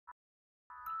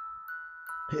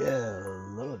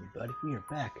Hello everybody, we are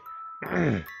back.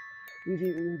 We've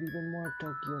even more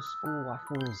Tokyo School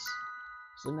waffles.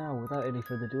 So now, without any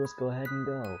further ado, let's go ahead and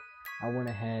go. I went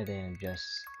ahead and just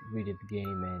redid the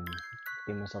game and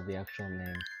gave myself the actual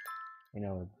name. You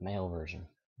know, male version.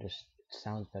 Just it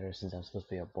sounds better since I'm supposed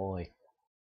to be a boy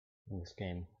in this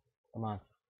game. Come on.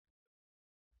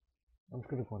 I'm just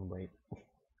gonna go and wait.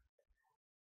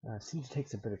 Seems it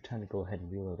takes a bit of time to go ahead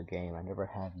and reload the game. I never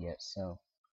have yet, so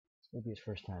maybe it's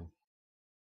first time.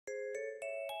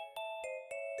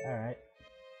 Alright.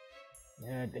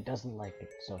 Yeah, it doesn't like it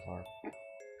so far.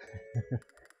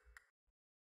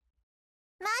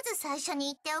 まず最初に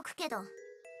言っておくけど、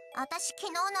私昨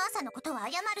日の朝のことは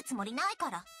謝るつもりないか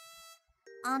ら。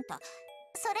あんた、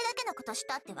それだけのことし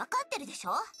たって分かってるでし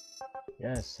ょ?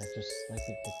 Yes, I just like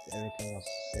it with everything else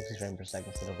 60 frames per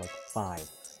second instead of like 5. Is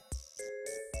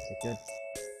it good?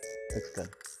 Looks good.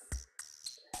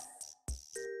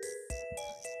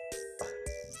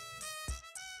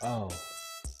 Oh.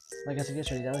 Like I said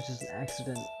yesterday, that was just an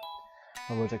accident.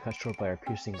 My words are cut short by her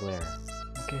piercing glare.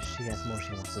 I guess she has more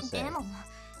she wants to say. でも、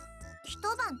一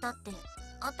晩経って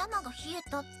頭が冷え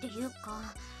たっていうか、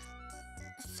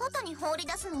外に放り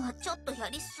出すのはちょっとや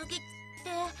りすぎって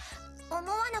思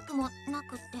わなくもな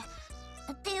くっ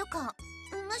て、っていうか、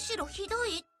むしろひど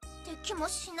いって気も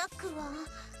しなくは。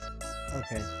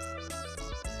Okay.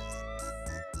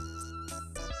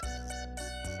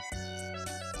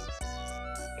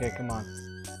 Okay, come on.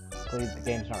 Please, the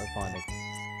game's not responding.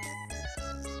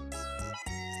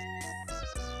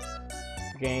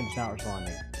 The game's not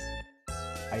responding.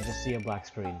 I just see a black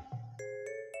screen.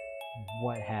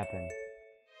 What happened?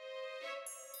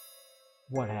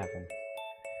 What happened?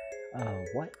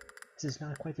 What? This is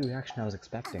not quite the reaction I was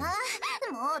expecting. もう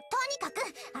とにかく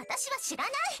私は知らな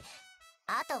い。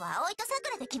あとは葵とさく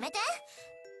らで決めて。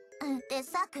で、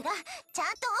さくら、ちゃん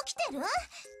と起きてる？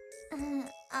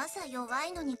朝弱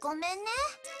いのにごめんね。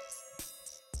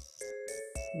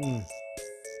はい。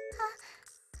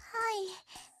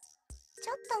ち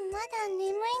ょっとまだ眠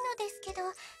いのですけど、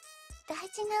大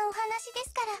事なお話で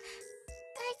すから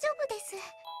大丈夫です。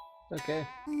Okay.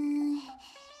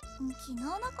 昨日の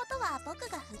ことは僕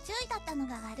が不注意だったの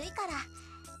が悪いから。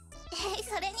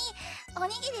それにお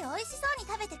にぎり美味しそうに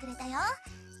食べてくれたよ。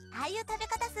ああいう食べ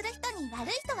方する人に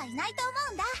悪い人はいないと思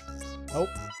うんだ。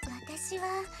私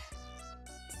は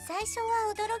最初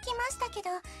は驚きましたけど、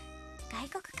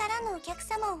外国からのお客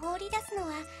様を放り出すの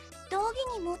は道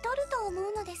義にもとると思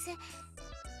うのです。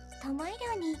友医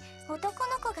寮に男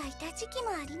の子がいた時期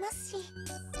もありますし。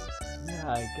Yeah,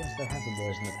 I guess there have been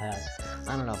boys in the past.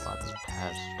 I don't know about this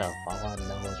past stuff. All I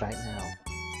know is right now.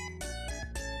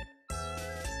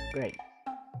 Great.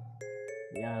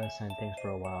 Yeah, I was saying things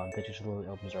for a while, and then she slowly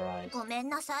opens her eyes. ごめん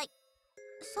なさい。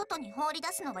外に放り出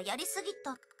すのはやりすぎ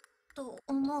たと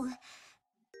思う。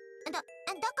だか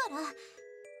ら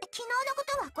昨日のこ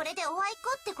とはこれでおあい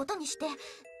こってことにして、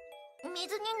水に流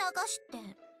して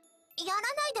やらな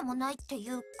いでもないってい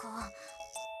うか。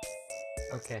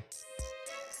Okay.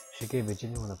 She gave a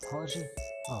genuine apology?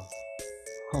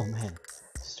 Oh man.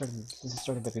 This is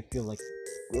starting to make me feel like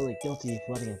really guilty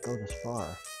for letting it go this far.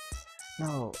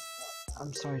 No,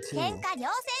 I'm sorry too. 喧嘩両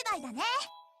成敗だね。は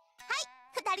い、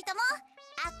二人とも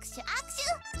握手握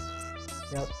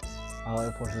手。 Yep.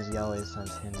 Aoi forces Yaoi's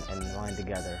Sun-Tin and mine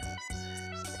together.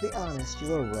 To be honest, you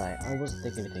were right. I wasn't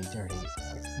thinking anything dirty.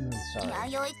 I'm sorry.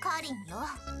 Yayoi Karin よ。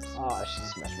Oh, she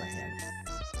smashed my hand.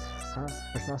 Huh?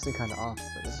 It's honestly kinda off,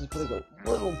 but this is putting a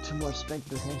little too much strength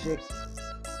in this handshake.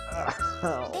 では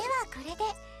これで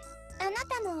あな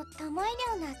たも友医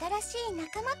寮の新しい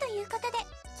仲間ということで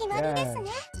決まりです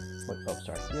ね。Oh,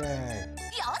 sorry. Yay. よっ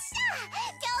しゃ、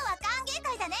今日は歓迎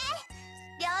会だね。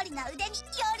料理の腕によ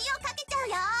りをかけちゃう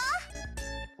よ。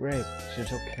Great. Should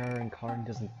hope Karin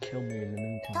doesn't kill me in the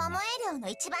meantime. 友栄寮の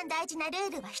一番大事なル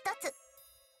ールは一つ。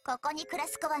ここに暮ら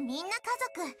す子はみんな家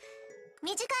族。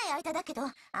短い間だけど、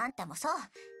あんたもそう。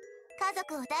家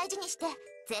族を大事にして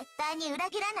絶対に裏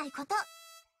切らないこと。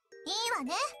いいわ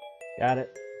ね。Got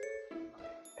it.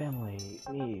 Family.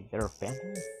 Me. They're a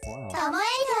family? Wow. 友栄寮へ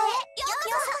よ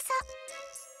うこ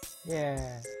そ。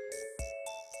Yeah.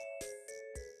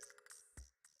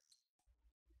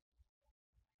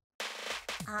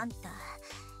 あんた、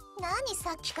何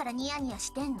さっきからニヤニヤ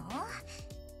してんの？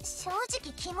正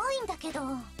直キモいんだけど。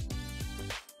Well,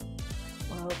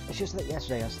 it's just that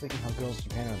yesterday I was thinking how girls in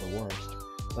Japan are the worst,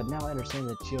 but now I understand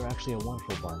that you're actually a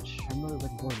wonderful bunch. I'm really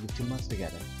looking forward to the 2 months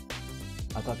together.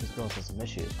 I thought these girls had some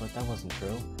issues, but that wasn't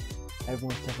true.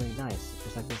 Everyone's definitely nice,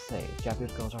 just like they say.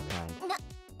 Japanese girls are kind.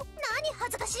 何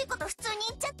恥ずかしいこと普通に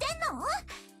言っちゃってんの？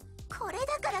これ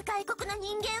だから外国の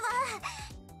人間は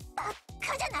バッ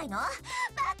カじゃないの？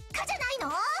バ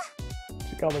の？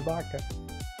 She called me Baka.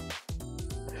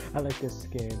 I like this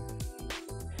game.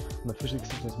 I'm officially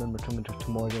accepted as member coming to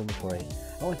tomorrow's dormitory.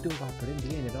 I went through a lot, but in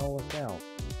the end it all worked out.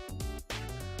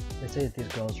 They say that these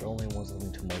girls are only ones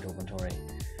living to my dormitory.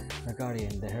 My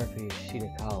guardian, the Harufi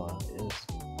Shidakawa, is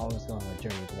always going on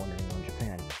journeys wandering around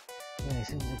Japan. Yeah, he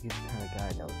seems like he's the kind of guy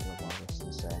that would do a lot of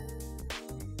to say.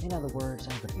 In other words,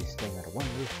 I'm going to be staying under one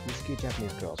roof with these cute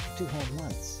Japanese girls for 2 whole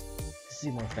months. This is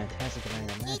more fantastic than I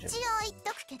imagined. 一応言っ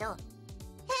とくけど、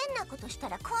変なことした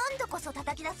ら今度こそ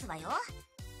叩き出すわよ。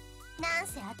なん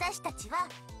せ私たちは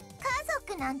家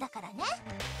族なんだからね。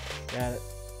Got it.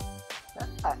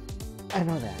 I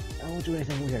know that. I won't do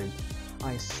anything weird.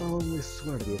 I solemnly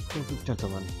swear to be a perfect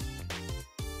gentleman.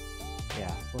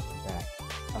 Yeah, looking back,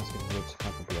 I was getting really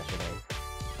comfortable yesterday.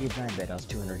 Even I bet I was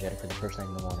too energetic for the first thing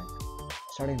in the morning.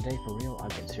 Starting the day for real, I'm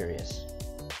getting serious.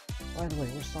 By the way,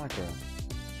 where's Sakura?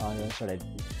 Oh, no, that's right.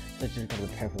 I said she was going to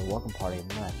prepare for the welcome party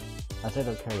and left. I said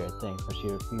I'd carry her things, but she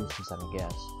refused to second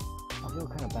guess. I feel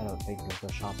kind of bad about making her go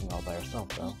shopping all by herself,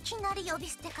 though. いきなり呼び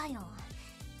捨てかよ。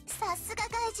さすが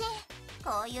外人。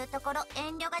こういうところ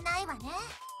遠慮がないわね。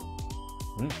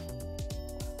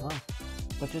Huh?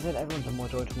 But you said everyone's a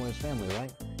Mojo Tomoe's family,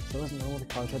 right? So isn't no one to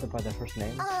call each other by their first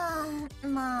name? ああ、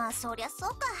まあそりゃそう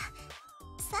か。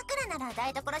さくらなら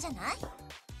台所じゃない？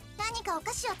何かお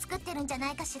菓子を作ってるんじゃ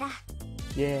ないかしら。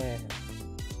Yeah.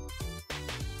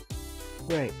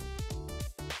 Great.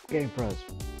 Game pros.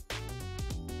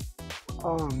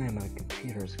 Oh man, my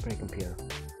computer is a great computer.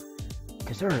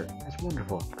 Dessert! That's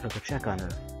wonderful. I'm gonna go check on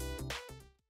her.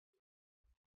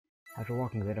 After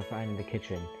walking a bit, I find in the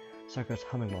kitchen. Sakura's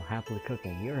humming while happily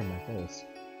cooking. You're in my face.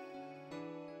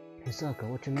 Hisako,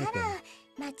 what you あ making? ら、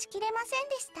待ちきれません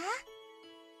でした。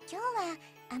今日は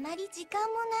あまり時間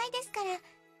もないですから、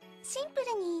シンプル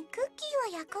にクッキ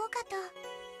ーを焼こうかと。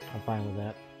I'm fine with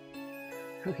that.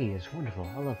 Cookie is wonderful.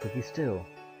 I love cookies too.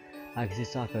 I can see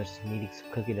Sakura just kneading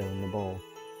some cookie dough in the bowl.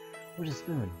 Where's a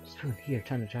spoon? Spoon here,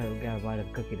 trying to get a bite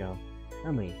of cookie dough.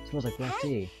 Yummy. Smells like black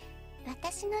tea.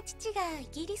 私の父がイ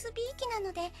ギリスびいきな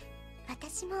ので、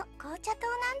私も紅茶糖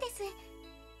なんです。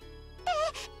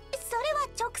それは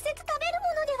直接食べる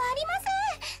ものではありま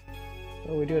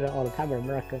せん。 Well, we do that all the time in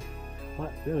America.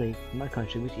 What? Really? In my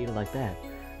country, we just eat it like that.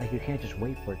 Like you can't just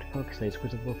wait for it to cook, so you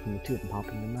squeeze a little from the tube and pop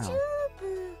it in your チュ mouth. ーブ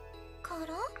か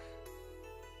ら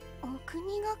お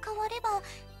国が変われば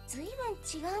随分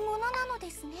違うものなの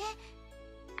ですね。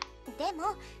で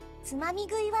もつまみ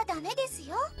食いはダメです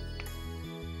よ。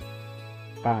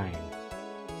 Fine.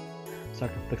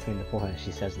 Sakura flicks me in the forehead as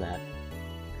she says that.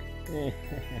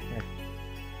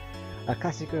 A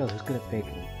classy girl who's good at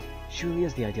baking. She really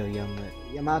is the ideal young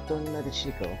Yamato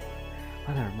Nadeshiko.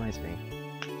 Oh, that reminds me.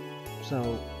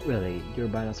 So, really, you're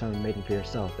buying out some maiden for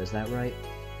yourself, is that right?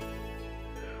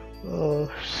 Oh,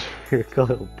 you're a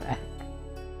little bad.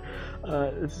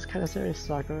 This is kind of serious,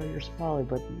 Sakura. You're smiling,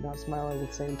 but not smiling at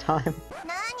the same time.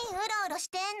 何うろうろし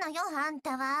てんのよ、あん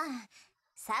たは。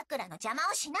さくらの邪魔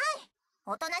をしない。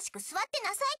おとなしく座ってな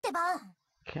さいってば。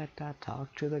 Can't I talk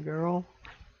to the girl?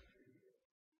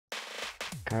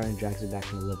 Karin drags me back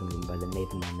from the living room by the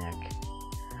nape of my neck.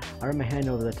 I run my hand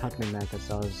over the talking mat that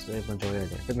saws everyone's ear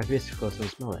there. But my face is close and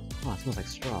smell it. Oh, it smells like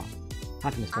straw.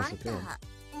 Happiness あ smells ん so た good.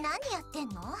 何やってん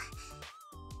の？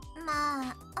ま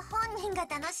あ本人が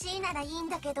楽しいならいいん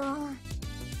だけど。 Yeah, I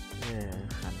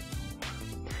don't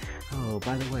know. Oh,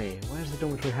 by the way, why does the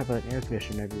dormitory have an air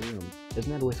conditioner in every room?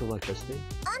 Isn't that a waste of electricity?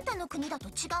 あんたの国だと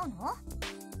違うの？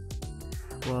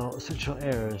 Well, central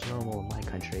air is normal in my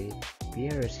country. The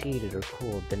air is heated or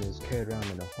cooled, then is carried around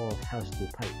in a whole house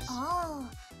through pipes. あ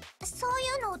あ、そうい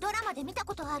うのをドラマで見た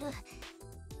ことある。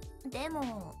で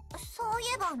も、そうい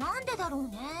えばなんでだろう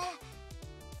ね。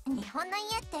日本の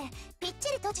家ってぴっち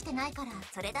り閉じてないから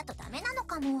それだとダメなの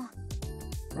かも。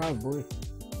 Probably.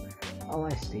 Oh,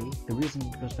 I see. The reason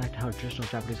goes back to how traditional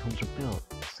Japanese homes are built.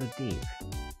 So deep.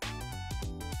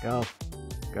 Go.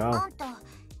 あんた、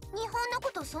日本のこ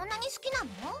とそんなに好きなの？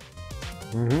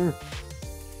 Mm-hmm.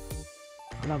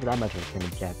 Not that much of a fan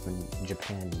of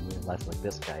Japan in real life like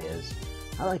this guy is.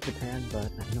 I like Japan, but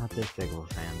I'm not this big of a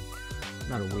fan. I'm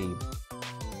not a weeb.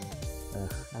 I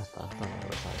thought that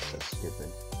was so stupid.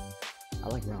 I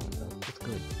like ramen though, it's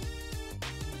good.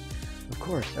 Of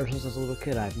course, ever since I was a little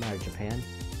kid I admired Japan.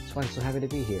 That's why I'm so happy to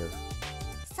be here.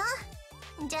 そ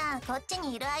う。じゃあこっち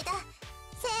にいる間、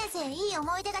せいぜいいい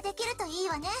思い出ができるといい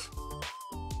わね。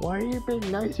 Why are you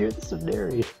being nice here at the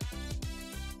seminary?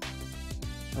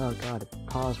 Oh god,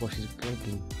 pause while she's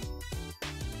blinking.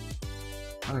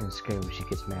 Karin is scared when she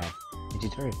gets mad, and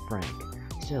she's very frank.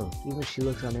 Still, even if she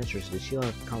looks uninterested, she'll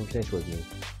have a conversation with me.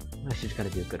 Now she's gotta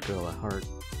be a good girl at heart.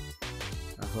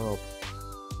 I hope.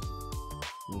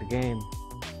 in the game.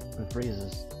 It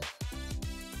freezes.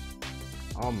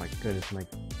 Oh my goodness,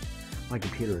 my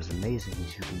computer is amazing,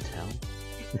 as you can tell.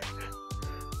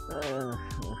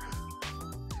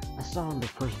 I saw in the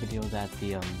first video that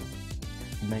the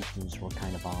dimensions were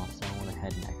kind of off, so I went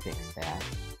ahead and I fixed that.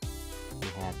 Be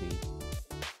happy.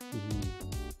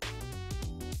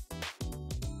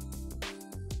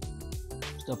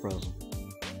 Still frozen.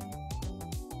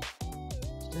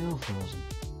 Still frozen.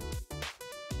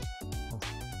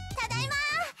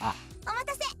 Ah.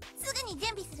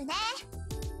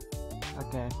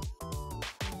 Okay.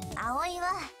 葵は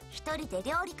一人で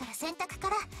料理から洗濯か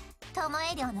ら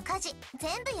巴寮の家事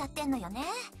全部やってんのよね。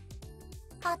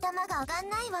頭が上がん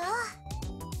ないわ。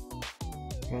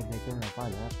Okay, they couldn't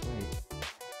find it. That's great.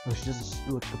 Oh, she doesn't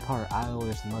do it the part. I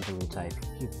always the motherly type.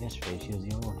 Even yesterday, she was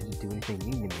the only one who didn't do anything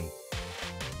mean to me.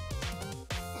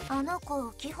 あの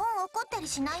子基本怒ったり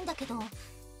しないんだけど、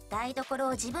台所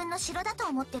を自分の城だと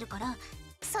思ってるから、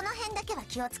その辺だけは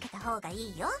気をつけた方が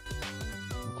いいよ。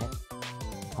Okay.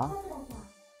 Huh?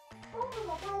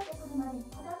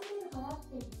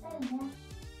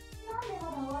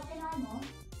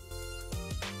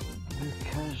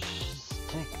 Because she's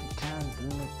taking time to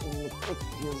make all the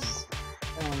cookies,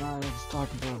 and I was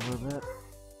talking to her for a bit.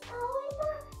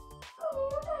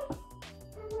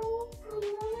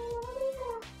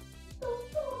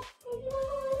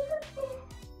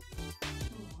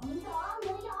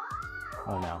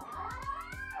 Oh no.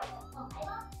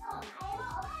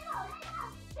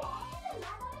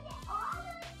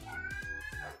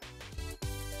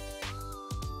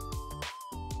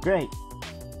 Great.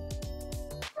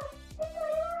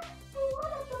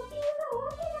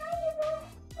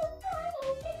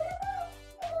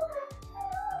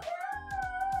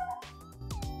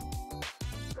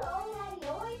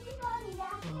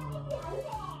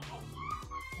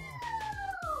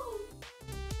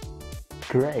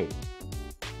 Great.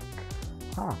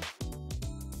 Huh.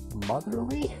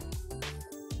 Motherly?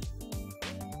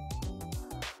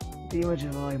 The image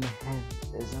of all in my head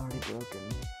is already broken.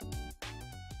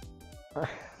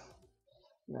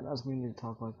 That doesn't mean to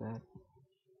talk like that.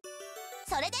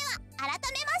 それでは改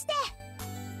めまして。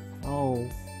Oh,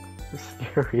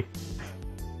 scary.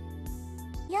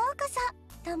 ようこそ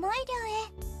巴寮へ。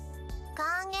歓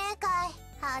迎会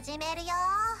始めるよ。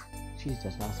 She's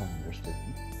just not so understood.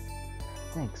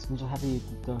 Thanks, I'm so happy you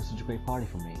threw such a great party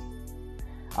for me.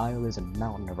 Io is a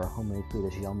mountain of her homemade food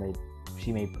that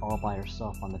she made all by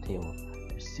herself on the table.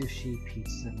 There's sushi,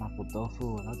 pizza, mapo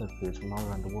tofu, and other foods from all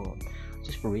around the world.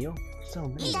 Just for real? So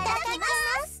amazing. いただきま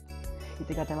す。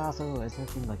Itadakimasu. Is that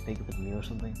thing like big with me or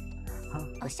something? Huh?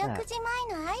 お What's 食 that? 事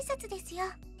前の挨拶ですよ。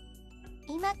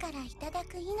今からいただ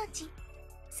く命、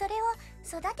それを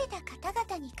育てた方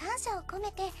々に感謝を込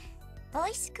めて美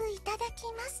味しくいただき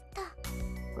ますと。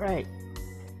 Right.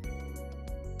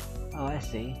 Oh, I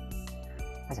see.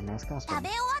 That's a nice 食 custom. べ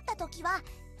終わった時は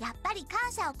やっぱり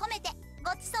感謝を込めて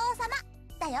ごちそうさ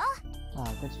まだよ。 Ah,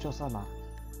 gochu-sama.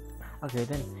 Okay,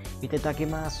 then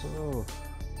itadakimasu.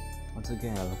 Once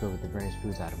again, I look over the various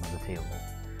foods item on the table.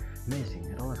 Amazing,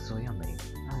 it all looks so yummy.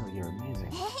 Oh, you're amazing.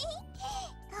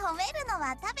 褒めるの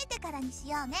は食べてからにし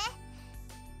ようね。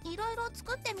いろいろ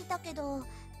作ってみたけど、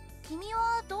君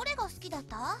はどれが好きだっ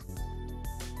た？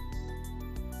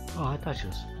 Oh, I thought she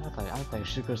was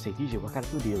gonna say, DJ, what kind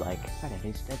of food do you like? I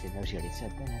didn't know she already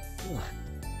said that. Ugh.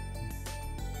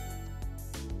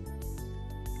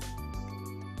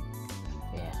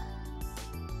 Yeah.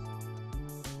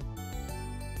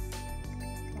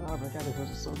 Oh, my god, this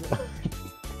is so good.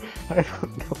 I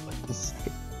don't know what to say.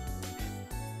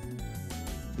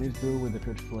 New food with a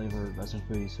rich flavor, Western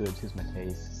foodie suits my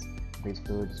tastes. These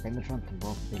foods make the trunk can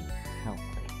both be healthy.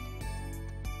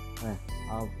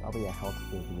 I'll be a health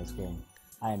freak in this game.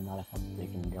 I am not a health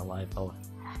freak in real life. Oh,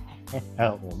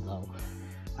 hell no.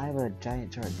 I have a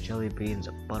giant jar of jelly beans,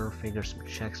 a Butterfinger, some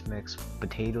Chex Mix,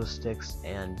 potato sticks,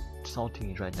 and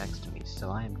saltines right next to me,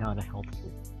 so I am not a health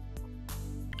freak.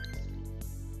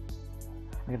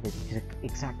 I'm gonna be the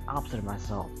exact opposite of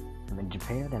myself. I'm in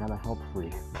Japan and I'm a health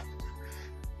freak.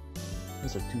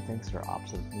 Those are two things that are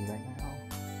opposite of me right now.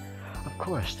 Of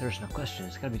course, there's no question,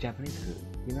 it's gotta be Japanese food.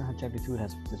 You know how Japanese food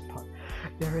has this part?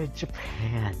 They're in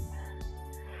Japan.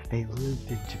 They lived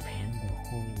in Japan their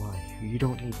whole life. You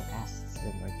don't need to ask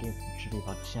them or give them shit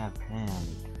about Japan,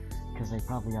 because they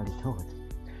probably already know it.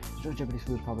 You know Japanese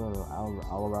food is probably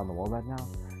all around the world right now?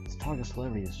 It's target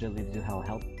celebrities really to how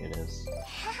healthy it is.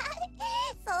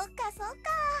 そうかそう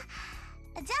か。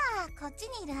じゃあこっち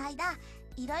にいる間、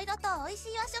いろいろと美味し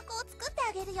い和食を作って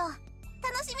あげるよ。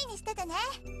楽しみにしててね。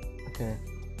 Okay.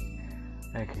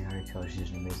 I can already tell she's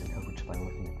an amazing cook just by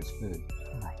looking at this food.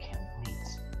 Oh, I can't wait.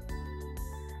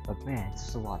 But man, it's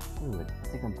just a lot of food. I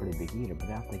think I'm a pretty big eater, but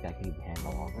I don't think I can even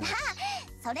handle all this.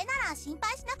 それなら心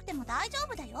配しなくても大丈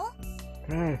夫だよ。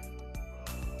Hey.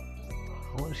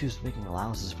 I wonder if she's making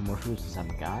allowances for more food since I'm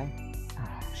a guy.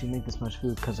 She made this much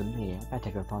food because of me. I gotta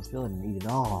take responsibility and eat it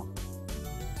all.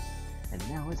 And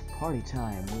now it's party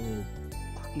time with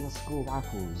Tokyo School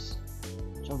waffles.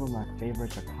 Some of my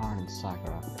favorites are Karin and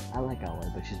Sakura. I like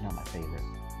Aoi, but she's not my favorite.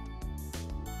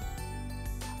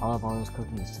 All of Aoi's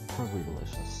cooking is superbly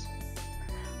delicious.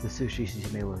 The sushi she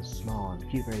made was small and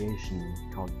cute variation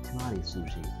called tamari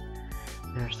sushi.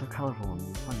 They're so colorful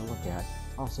and fun to look at.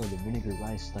 Also, the vinegar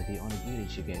rice like the onigiri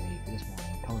she gave me this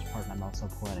morning colors part of my mouth so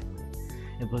poetically.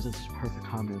 It blends such perfect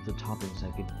harmony with the toppings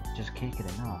I just can't get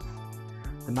enough.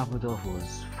 The mapo tofu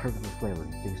is perfectly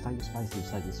flavored, being slightly spicy and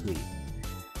slightly sweet.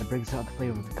 It brings out the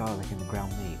flavor of the garlic and the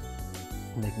ground meat,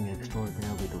 making it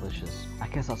extraordinarily delicious. I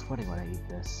can't stop sweating when I eat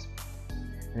this.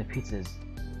 And the pizza is...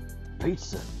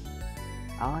 pizza!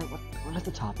 Alright, what are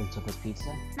the toppings of this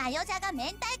pizza? マヨジャガ明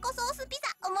太子ソースピ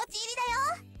ザお餅入りだ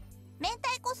よ。明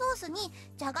太子ソースに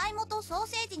じゃがいもとソー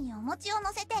セージにお餅を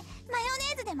乗せてマヨ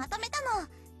ネーズでまとめたの。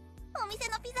お店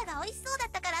のピザが美味しそうだっ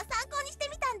たから参考にして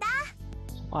みたんだ。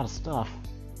A lot of stuff.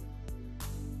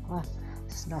 Well,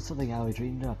 this is not something I always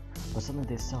dreamed of, but something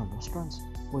they sell in restaurants?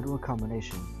 What a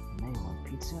combination. Mayo and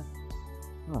pizza?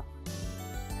 Huh.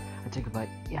 I take a bite.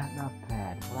 Yeah, not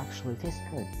bad. Well, actually, it tastes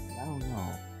good. I don't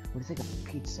know. When you think of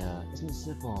pizza, isn't it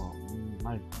simple?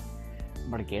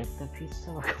 Margherita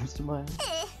pizza? What comes to mind?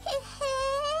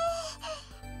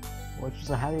 What you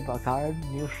so happy about, Karin?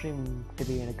 You seem to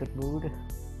be in a good mood.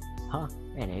 Huh?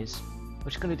 Mayonnaise?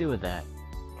 What you gonna do with that?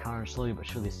 Karin slowly but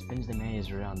surely spins the mayonnaise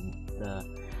around the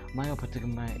mayo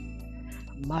potemaico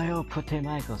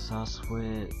sauce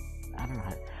with... I don't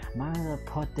know. Mayo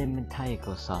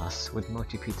potemaico sauce with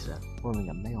mochi pizza, forming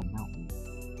a mayo mountain.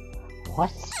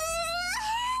 What? 美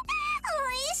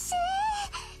味しい。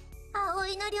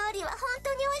葵の料理は本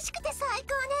当に美味しくて最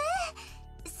高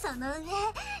ね。その上、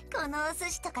このお寿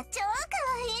司とか超可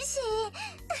愛いし。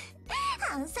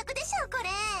反則でしょこれ。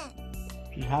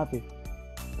She's happy.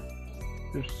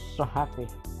 You're so happy.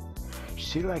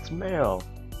 She likes mayo.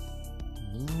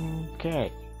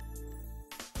 Okay.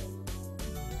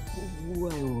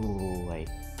 Wait.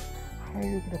 How are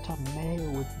you gonna top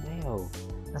mayo with mayo?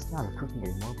 That's not a cooking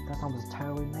anymore. That's almost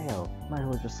entirely mayo. Might as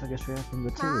well just suck it straight up from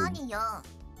the tube. 何よ。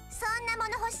そんなも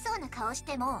の欲しそうな顔し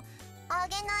てもあ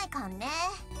げないかんね。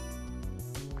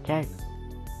Okay.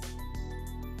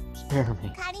 Spare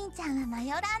me. かりんちゃんはマ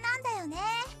ヨラーなんだよね。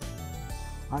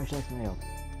Alright, she likes mayo.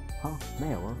 Huh?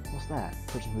 Mayo? What's that?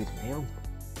 Person who eats mayo?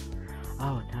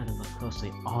 Oh, now to look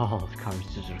closely, all of Karin's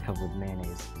dishes are covered with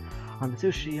mayonnaise. On the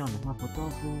sushi, on the mapo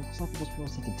tofu, some people feel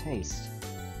such a taste.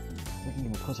 Looking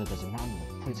even closer, there's a mountain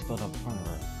of plates filled up in front of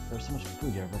her. There was so much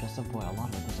food here, but at some point, a lot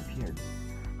of it disappeared.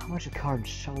 How much did Karin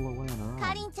shovel away on her own?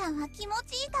 かりんちゃんは気持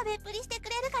ちいい食べっぷりしてく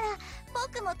れるから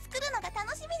僕も作るのが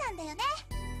楽しみなんだよね。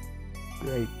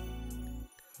 Great.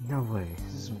 No way,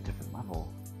 this is a different level.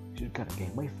 She's gotta get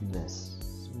away from this.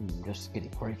 Just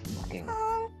getting away from looking. ほ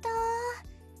んと、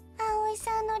葵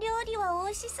さんの料理は美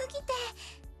味しすぎて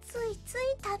ついつい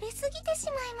食べ過ぎてし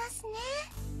まいますね。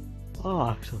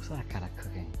 Oh, so it's that kind of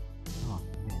cooking. Oh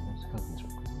man, those cooking's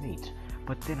great.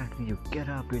 But then after you get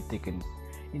up, you're thinking,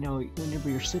 you know, whenever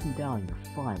you're sitting down,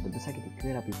 you're fine. But the second you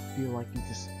get up, you feel like you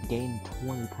just gained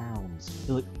 20 pounds.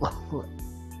 You're like, oh.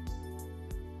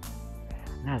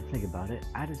 Now to think about it,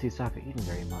 I didn't see Sakura eating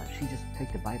very much. She just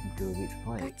picked a bite from two of each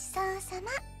ご plate. ちそうさま。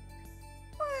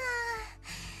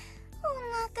お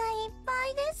腹いっぱ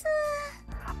いです。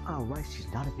 Oh, right,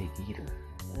 she's not a big eater.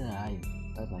 I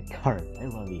like Karin. I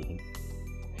love eating.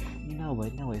 No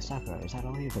way, Sakura, is that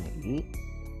all you're gonna eat?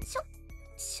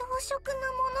 小食な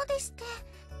ものでして。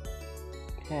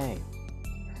 Okay.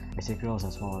 I see girls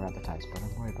have smaller appetites, but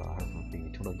I'm worried about her for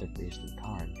being totally different than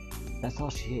Karin. That's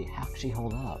all she ate. How could she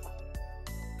hold up?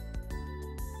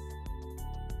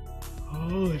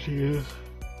 Oh, jeez.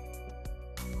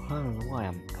 I don't know why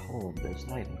I'm cold, but it's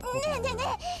not even cold. ねえねえね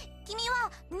え、君は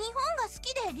日本が好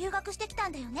きで留学してきた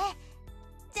んだよね。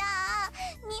じゃあ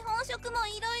日本食も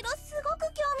いろいろすごく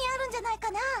興味あるんじゃない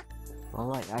かな。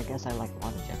 Well, I guess I like a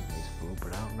lot of Japanese food,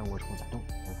 but I don't know which ones I don't.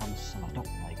 There's probably some I don't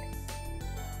like.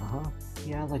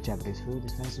 Yeah, I like Japanese food.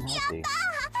 It's nice and healthy.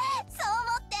 そう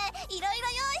思っていろいろ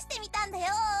用意してみたんだよ。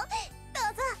ど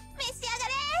うぞ召し上が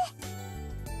れ。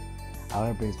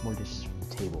 I'll brings more dishes from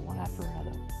the table, one after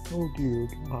another. Oh dear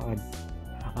God.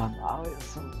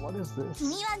 So what is this?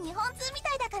 君は日本通み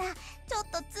たいだからちょっ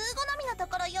と通好みのと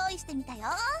ころ用意してみたよ。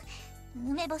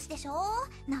梅干しでしょ、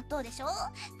納豆でしょ、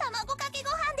卵かけご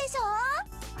飯でしょ。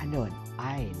 I know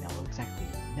exactly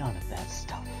none of that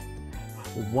stuff.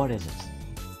 What is it?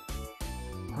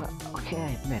 Okay, I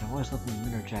admit, I always loved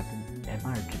and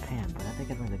admired Japan, but I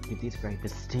think I'd rather give these very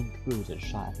distinct foods a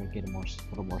shot after getting a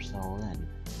little more settled in.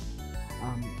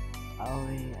 Oh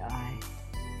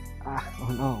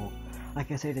no. I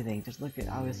can't say anything, just look at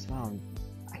Aoi's smile.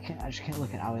 I just can't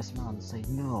look at Aoi's smile and say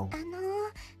no.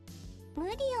 無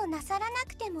理をなさらな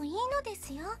くてもいいので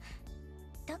すよ。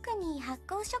特に発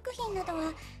酵食品など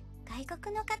は外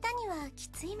国の方にはき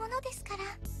ついものですから。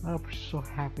I'm so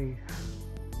happy.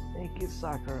 Thank you,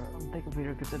 Sakura. Thank you for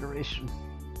your consideration.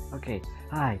 Okay,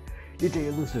 hi. You're Jay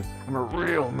Elusive. I'm a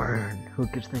real man who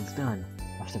gets things done.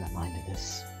 I've set my mind to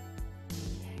this.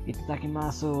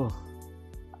 Itadakimasu.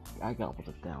 I gobbled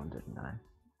it down, didn't I?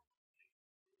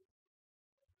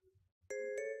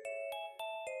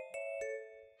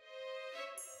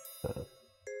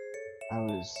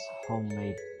 Ours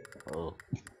homemade. Ugh.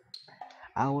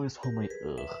 Ours homemade.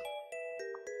 Ugh.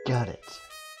 Got it.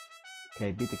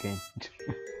 Okay, beat the game.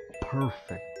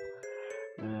 Perfect.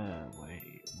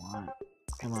 Wait, what?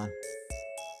 Come on.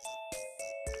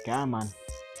 Come on.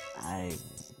 I'm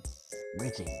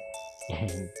waiting.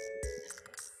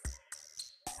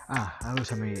 Ours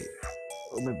homemade.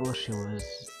 Umebushi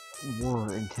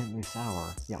were intently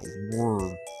sour. Yeah,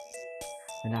 were.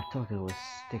 And Naftoka was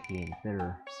sticky and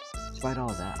bitter. Despite all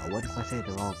that, I wouldn't quite say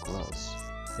they're all gross.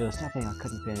 It was nothing I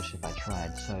couldn't finish if I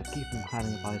tried, so I'd keep from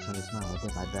hiding the bodies on his smile I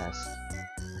did my best.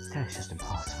 But that's just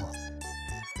impossible.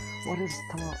 What is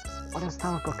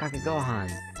Tamako Kake Gohan?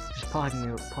 Just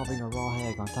popping a raw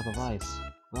egg on top of rice.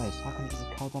 How can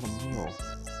you call that a meal?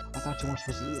 I thought you weren't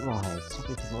supposed to eat raw eggs. So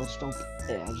many people just don't get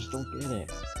it. I just don't get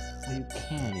it. Well, you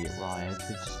can eat raw eggs,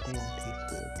 they don't taste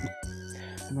good.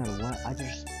 No matter what, I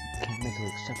just can't mentally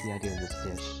accept the idea of this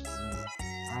dish.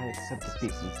 I accept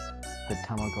defeat from the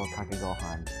Tamago Kake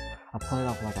Gohan. I play it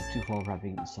off like I'm too full of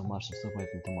having eaten so much and slip away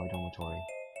from Tomoe Dormitory.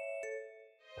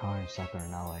 Karin, Sakura,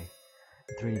 and Aoi.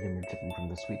 The three of them are different from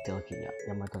the sweet, delicate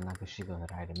Yamato Nakashiko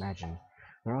that I had imagined.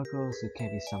 They're all girls who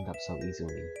can't be summed up so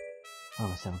easily. Oh,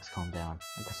 my stomach's calmed down.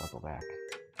 I guess I'll go back.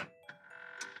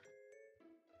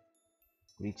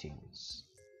 Greetings.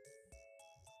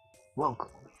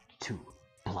 Welcome to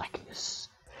blackness,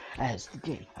 as the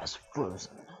game has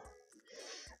frozen.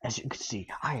 As you can see,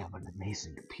 I have an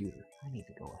amazing computer. I need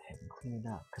to go ahead and clean it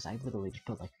up, because I literally just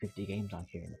put like 50 games on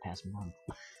here in the past month.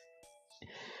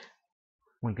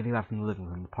 When getting back from the living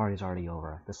room, the party's already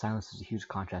over. The silence is a huge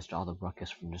contrast to all the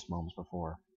ruckus from just moments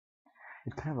before.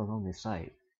 It's kind of a lonely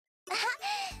sight.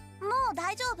 もう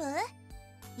大丈夫？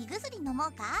胃薬飲も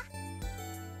うか？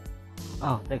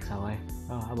 Oh, thanks, Aoi.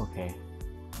 Oh, I'm okay.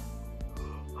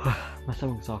 My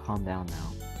stomach's all calmed down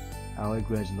now. Aoi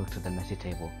grins and looks at the messy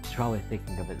table. She's probably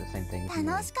thinking of it the same thing as me.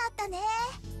 楽しかったね。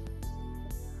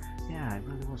 Yeah, it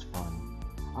really was fun.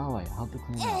 Aoi, I'll help you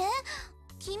clean up.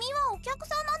 君はお客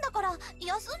さんなんだから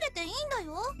休んでていいんだ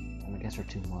よ。 I guess for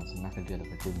 2 months. I'm not gonna do that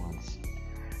for 2 months.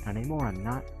 Not anymore, I'm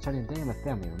not. Starting the day I'm a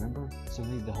family, remember? So we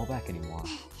need to hold back anymore.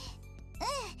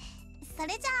 そ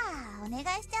れじゃあお願い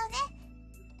しちゃうね。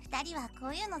二人はこ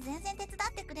ういうの全然手伝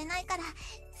ってくれないから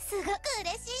すごく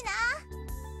嬉しい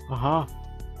な。Uh-huh.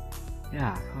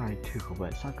 Yeah, alright too,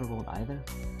 but it's not good old either.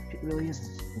 It really is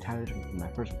entirely different from my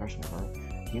first impression of her.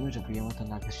 The image of Yamato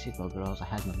Nakashiko girls I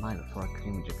had in my mind before I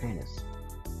came to Japan is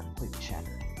completely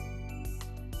shattered.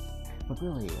 But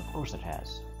really, of course it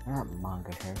has. They aren't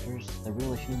manga characters, they're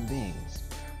really human beings.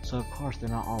 So of course they're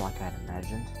not all like I'd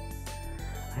imagined.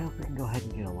 I hope we can go ahead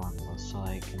and get along though, so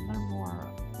I can learn more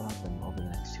about them over the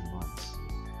next 2 months.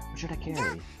 What should I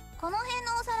carry? この辺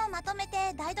のお皿まとめ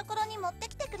て台所に持って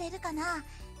きてくれるかな。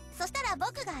そしたら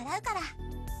僕が洗うから。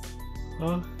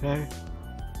 Okay.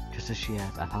 Just as she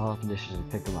asked, I pile up the dishes and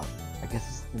pick them up. I guess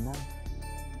this is the night.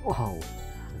 Whoa!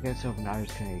 I guess over now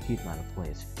is carrying a huge amount of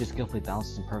plates. She skillfully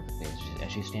balances them perfectly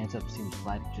as she stands up and seems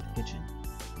glad to the kitchen.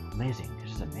 Amazing.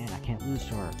 She's just a man, I can't lose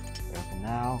to her. Careful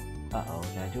now. Uh-oh,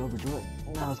 did I overdo it?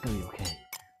 Now it's gonna be okay.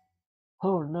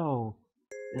 Oh no!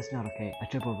 It's not okay. I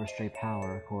trip over a stray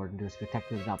power cord and do a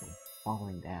spectacular job of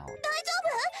falling down. 大丈夫？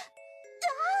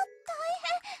大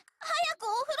変。早くお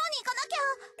風呂に行かなき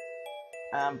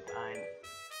ゃ。 I'm fine.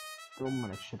 For a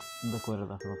moment, I should liquid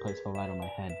left in a place fell right on my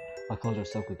head. My clothes are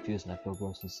so confused and I feel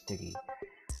gross and sticky.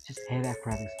 Just payback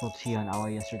for having spilled tea on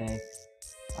Aoi yesterday?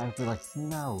 I would be like,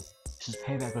 no! This is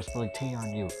payback for spilling tea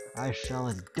on you. I shall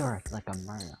endure it like a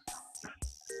murder.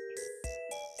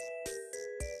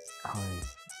 Aoi,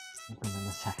 I'm going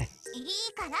to say. い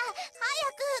いから早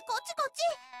くこっちこっち。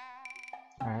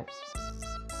 Alright.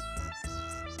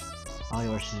 Aoi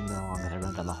rushes me along as I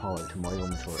run down the hallway to my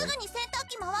dormitory. すぐに洗濯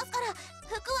機回すから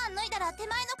服は脱いだら手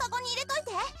前のカゴに入れとい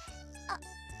て。あ、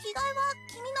着替えは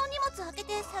君の荷物開けて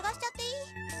て探しちゃってい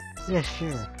い？ Yeah,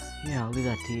 sure. Yeah, I'll leave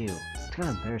that to you. It's kind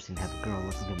of embarrassing to have a girl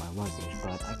listen to my luggage,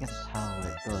 but I guess it's how it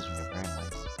goes when you're friendly.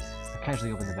 I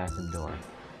casually open the bathroom door.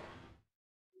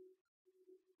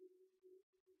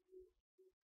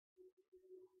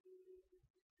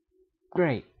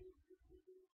 Great.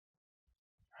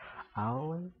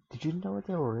 Owlie, did you know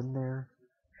they were in there?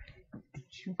 Did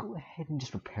you go ahead and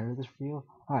just prepare this for you?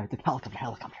 Alright, the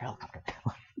helicopter.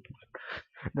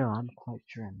 No, I'm quite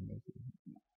sure I'm naked.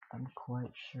 I'm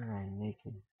quite sure I'm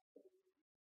naked.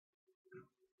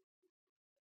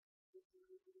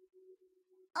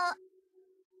 Ah,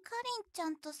 Karin ちゃ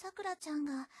んとさくらちゃん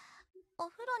がお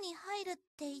風呂に入るっ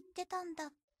て言ってたんだ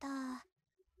った。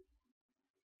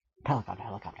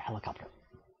Helicopter.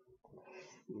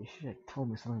 You should have told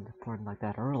me something important like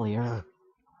that earlier.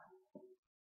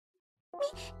 見な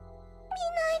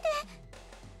いで。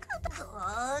こん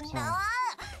な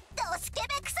ドスケベ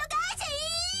クソガージ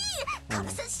ー！カブ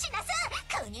スしなす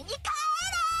国に帰れ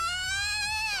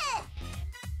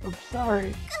ー！ I'm sorry. カリ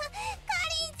ンちゃん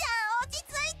落ち着い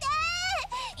て！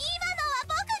今のは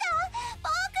僕が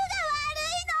悪い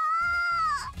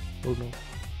の！ Oh no.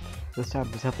 This time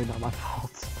was definitely not my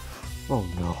fault. Oh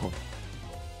no.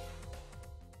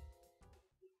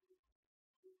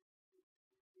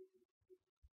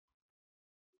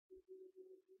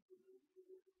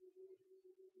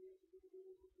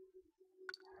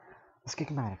 Let's kick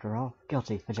him out after all.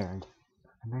 Guilty. Adjourned.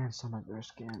 A man saw my bare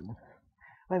skin.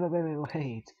 Wait.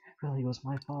 Really, it was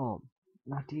my fault.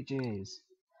 Not DJ's.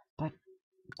 But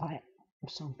I'm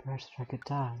so embarrassed that I could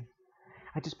die.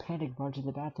 I just panicked and to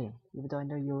the bathroom, even though I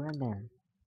know you were in there.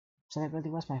 So that really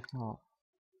was my fault.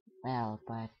 Well,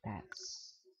 but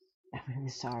that's... I'm really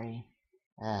sorry.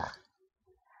 Ugh.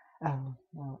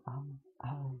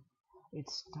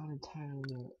 It's not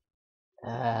entirely...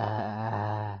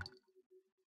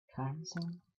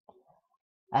 Karin-san?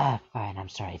 Fine, I'm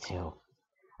sorry too.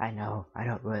 I know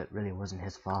it really wasn't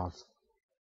his fault.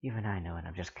 Even I know it,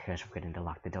 I'm just cursed forgetting to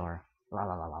lock the door.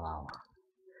 La.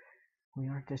 We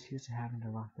aren't just used to having to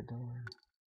lock the door.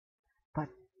 But,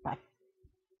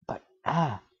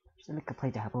 just let me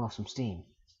complain to have off some steam.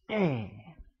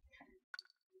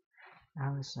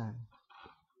 Allison,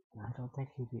 I don't think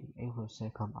you'd be able to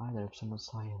stay calm either if someone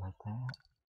saw you like that.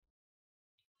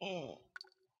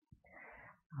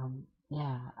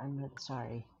 Yeah, I'm really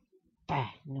sorry.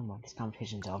 No more, this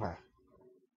competition's over.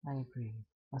 I agree.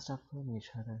 Let's stop fooling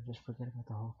each other, just forget about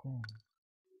the whole thing.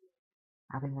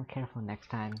 I'll be more careful next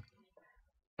time.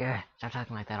 Gah, stop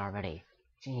talking like that already.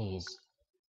 Jeez.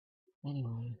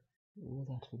 Anyway, we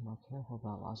really have to be more careful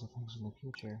about lots of things in the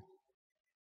future.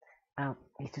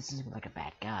 He doesn't seem like a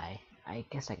bad guy. I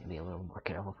guess I can be a little more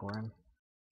careful for him.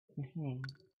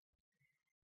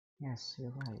 Yes,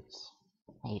 you're right.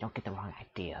 Hey, don't get the wrong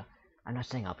idea. I'm not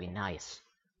saying I'll be nice.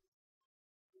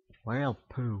 Well,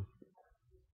 poo.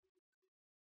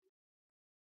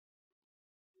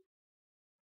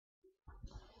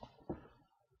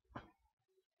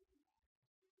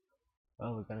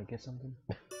 Oh, we're gonna get something?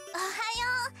 おはよ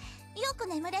う。よく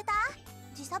眠れた？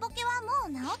時差ボケはも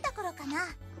う治った頃かな。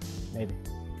 Maybe.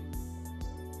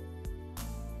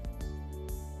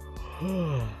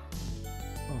 Oh,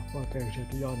 okay,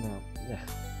 check it out now. Yeah.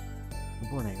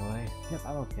 Good morning, away. Yep,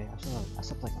 I'm okay. I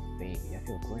slept like a baby. I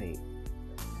feel great.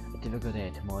 A typical day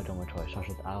at Tomorrow Dormitory starts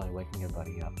with Allie waking her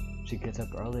buddy up. She gets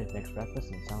up early, makes breakfast,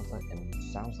 and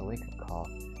sounds the wake-up call.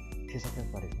 She's like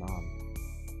everybody's mom.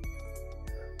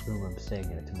 The room I'm staying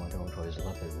in at Tomorrow Dormitory is a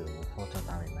lovely room with full-time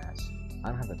army mats. I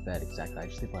don't have a bed exactly. I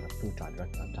just sleep on a futon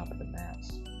directly on top of the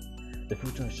mats. The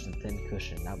futon is just a thin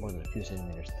cushion, not more than a few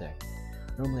centimeters thick.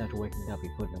 Normally after waking up, you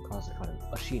put it in a closet called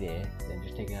a sheet, then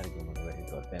just take it out again when you're ready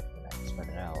to go to bed for the night and spread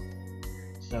it out.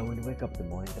 So when you wake up in the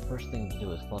morning, the first thing to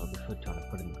do is fold up your futon and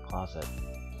put it in the closet.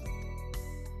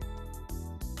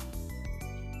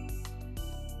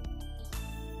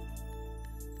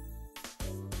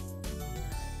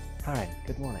 Hi,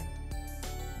 good morning.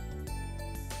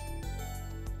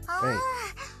 Great.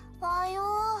 おはよ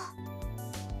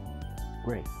う。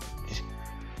 Great. Just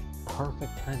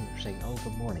perfect timing for saying, oh,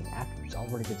 good morning, after it's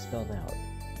already been spelled out.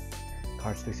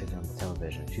 Karin's fixated on the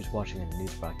television. She's watching a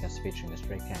news broadcast featuring a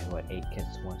stray cat who had 8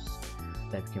 kids once.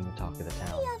 That became the talk of the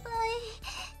town. やばい。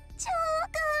超か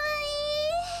わい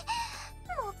い。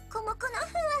もっこもこのふわふ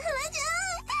わじゃん。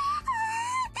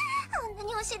あんな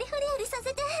にお尻フリフリさ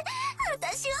せて、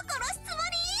私を殺すつも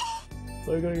り？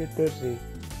 We're gonna get tipsy.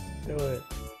 Do it.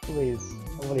 Please.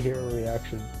 I want to hear her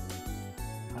reaction.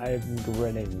 I'm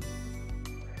grinning.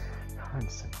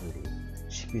 Karin's so moody.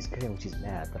 She's good when she's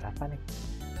mad, but I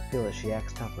feel that she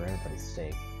acts tough for everybody's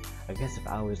sake. I guess if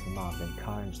I was the mom, then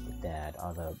Karin's the dad,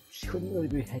 although she wouldn't really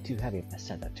be too happy if I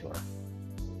said that to her.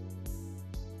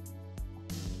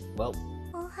 Well.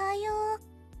 おはよう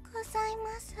ござい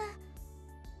ます。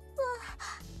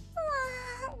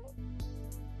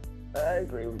I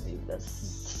agree with you.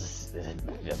 This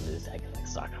acting like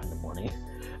soccer in the morning.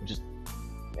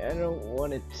 I don't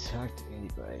want to talk to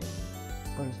anybody.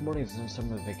 But this morning's in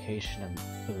summer vacation.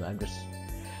 I'm just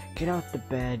get out the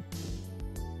bed,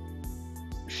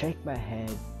 shake my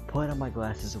head, put on my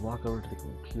glasses, and walk over to the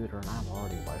computer, and I'm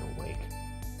already wide awake.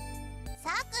 さ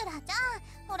くらちゃん、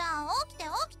ほら起きて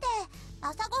起きて。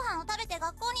朝ごはんを食べて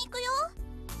学校に行くよ。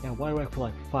Yeah, wide awake for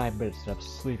like 5 minutes and I'm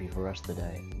sleepy for the rest of the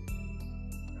day.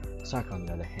 Sakura, on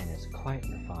the other hand, is quiet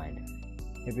and refined.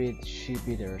 Maybe she'd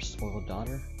be their spoiled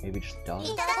daughter? Maybe just a daughter?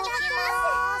 いただきま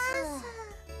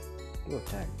す。 You were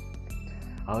tired.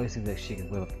 I always think that she can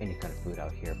whip up any kind of food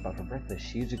out here, but for breakfast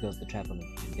she usually goes the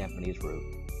Japanese route.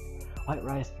 White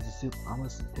rice, miso soup,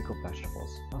 omelets, and pickled vegetables.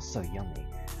 Smells so yummy.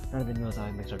 None of the meals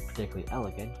I mix are particularly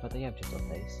elegant, but they have just a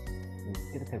taste.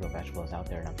 Get the pickled vegetables out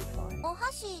there and I'll be fine. お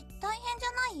箸大変じ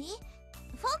ゃない？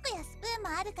フォークやスプーンも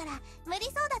あるから無理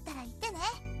そうだったら言ってね。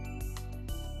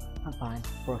I'm fine.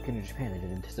 For a kid in Japan, they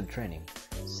did intensive training.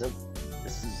 So,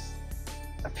 this is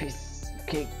a piece of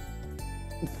cake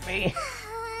for me.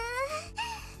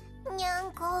 にゃ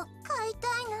んこ買いた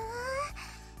いな。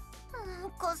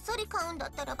こっそり買うんだ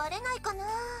ったらバレないかな。も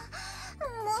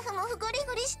ふもふグリ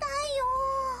グリしたいよ。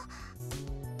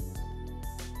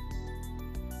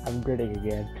I'm gritting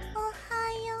again. おは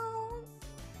よう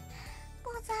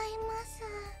ございます。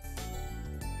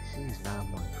 She's not a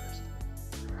morning person.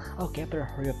 Okay, I better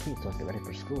hurry up please, so let's get ready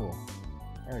for school.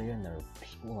 They're already in their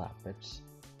school outfits.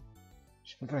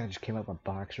 I just came out with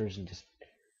my boxers and just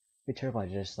be terrible. I'm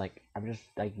just like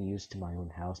used to my own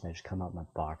house and I just come out in my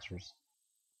boxers.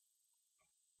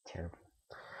 Terrible.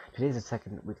 Today's the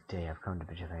second weekday I've come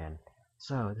to Japan.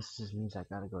 So this just means I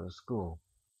gotta go to school.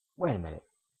 Wait a minute.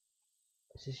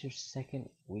 Is this your second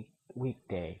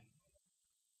weekday?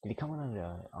 Did he come on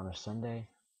a Sunday?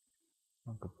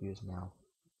 I'm confused now.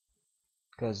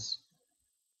 Cause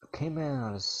he came in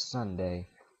on a Sunday,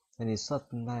 and he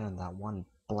slept the night on that one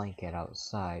blanket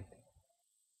outside.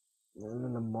 And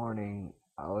in the morning,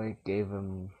 I gave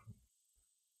him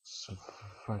some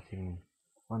fucking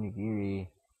onigiri.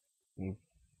 He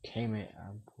came in.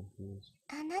 I'm confused.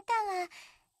 あなたは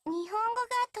日本語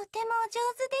がとても上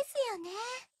手ですよね。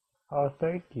Oh,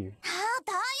 thank you. ああ、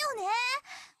だよね。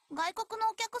外国の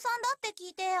お客さんだって聞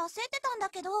いて焦ってたんだ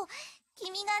けど、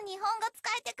君が日本語使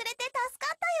えてくれて助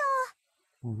かった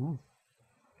よ。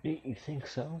You think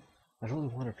so? I really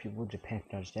wonder if people in Japan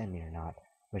can understand me or not.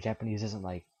 My Japanese isn't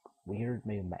like weird,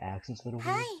 maybe my accent's a little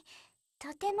は weird. い、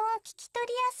とても聞き取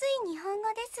りやすい日本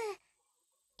語です。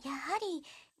やはり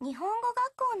日本語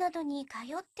学校などに通っ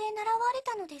て習われ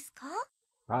たのですか？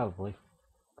 Probably.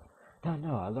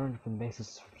 No, I learned from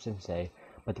basics from Sensei,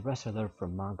 but the rest I learned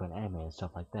from manga and anime and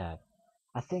stuff like that.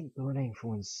 I think learning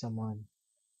from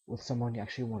with someone you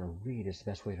actually want to read is the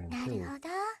best way to な improve. るほど。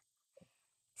好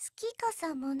きこ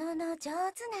そものの上手な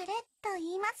れと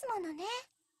言いますものね。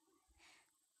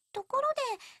ところで、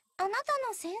あなた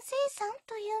の先生さん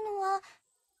というのは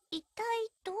一体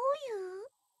どうい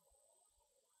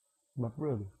う？ But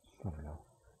really, I don't know.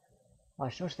 I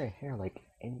noticed their hair like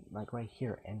right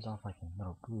here ends off like in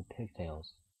little blue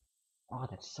pigtails. Oh,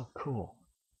 that's so cool.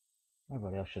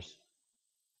 Everybody else just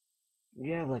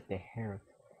you have like the hair.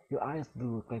 Your eyes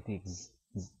look like the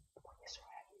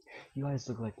you guys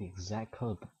look like the exact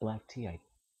color of the black tea I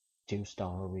juiced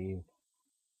all over you.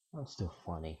 That's still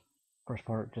funny. First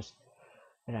part,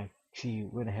 she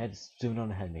went ahead, zoomed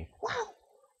on ahead of me. Wow!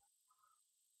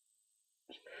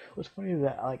 What's funny is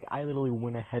that, like, I literally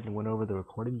went ahead and went over the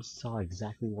recording, saw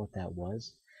exactly what that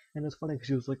was. And it's funny because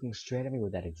she was looking straight at me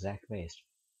with that exact face.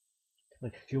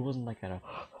 Like, she wasn't like at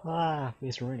a,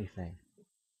 face or anything.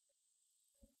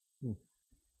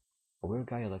 A weird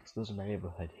guy who likes lives in my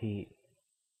neighborhood,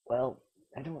 well,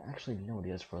 I don't actually know what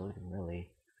he does for a living, really.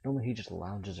 Normally he just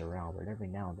lounges around, but every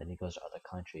now and then he goes to other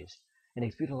countries. And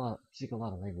he speaks a lot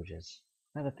of languages.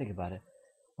 Now that I think about it,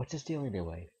 what's his deal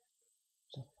anyway?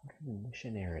 So, what kind of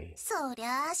missionary? そり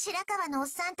ゃあ白川のおっ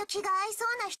さんと気が合いそ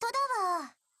うな人だ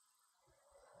わ。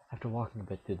 After walking a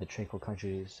bit through the tranquil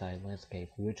countryside landscape,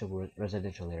 we reach a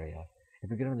residential area. If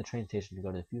we get on the train station to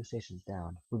go to the few stations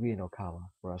down, we'll be in Okawa,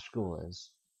 where our school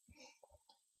is.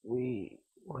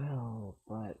 Well,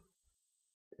 but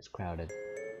it's crowded.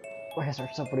 Why is there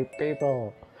so many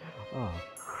people? Oh,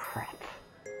 crap.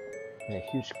 There's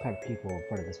a huge crowd of people in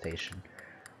front of the station.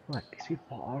 What, these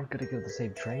people are gonna go to the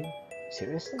same train?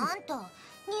 Seriously? あんた、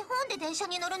日本で電車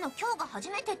に乗るの今日が初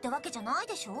めてってわけじゃない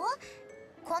でしょ。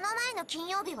この前の金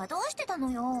曜日はどうしてたの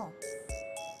よ。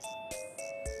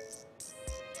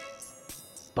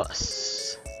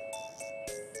Bus.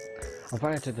 I'll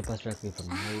probably take the bus directly from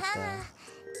Mesa.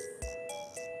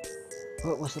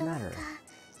 What's the matter?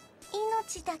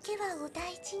 命だけはお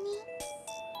大事に。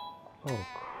 Oh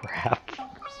crap.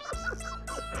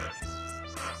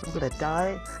 I'm gonna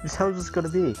die? This how is this gonna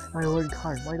be? My lord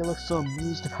Karin, why do you look so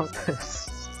amused about this?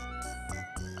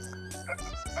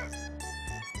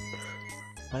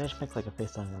 I just make like a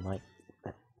face on him like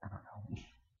that. I don't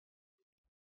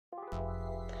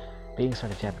know. Being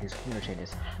inside a Japanese commuter train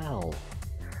is hell.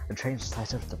 The train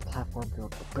slides up to the platform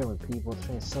filled with people. The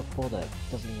train is so full that it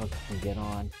doesn't even look like you can get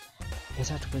on. I guess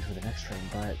I have to wait for the next train,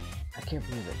 but I can't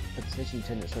believe it. But the station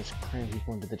attendant starts cramming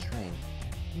people into the train.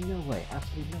 No way,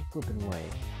 absolutely no flipping way.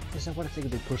 It's not what I think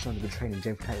of being pushed onto the train and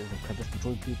jammed tight with incredible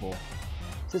between people.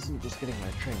 This isn't just getting on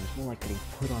a train, it's more like getting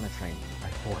put on a train by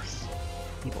force.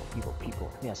 People, people, people,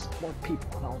 yes, more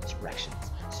people in all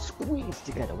directions, squeezed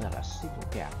together without a single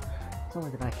gap. It's not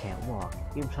like that I can't walk,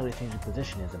 even trying to change the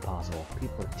position is impossible.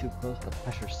 People are too close, the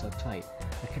pressure is so tight.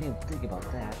 I can't even think about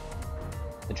that.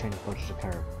 The train approaches a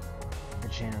curve. The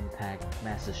jam-packed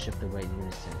masses shift away in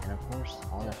unison, and of course,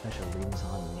 all that pressure leans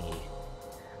on me.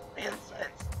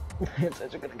 My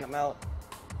insides are gonna come out.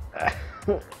 I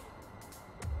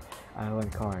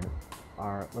and Karin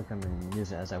are looking at me and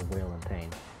use it as I wail in pain.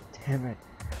 Damn it!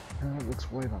 No one looks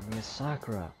worried about me as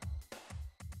Sakura.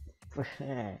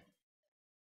 I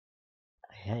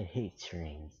hate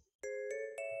trains.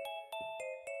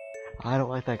 I don't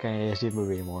like that kind of ASD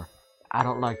movie anymore. I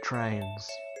don't like trains.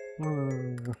 I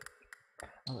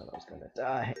thought I was gonna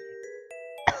die.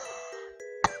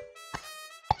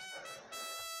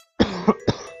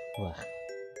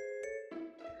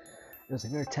 It was a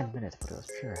mere 10 minutes, but it was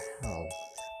pure hell.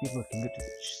 People commute to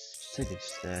the city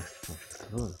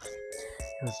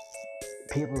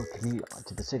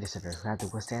to the city center who had to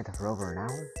withstand it for over an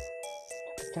hour?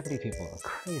 Japanese people are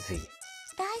crazy.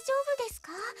 大丈夫です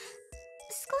か？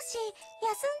少し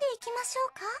休んでいきましょう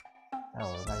か？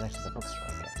 Oh, we're right next to the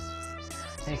bookstore again.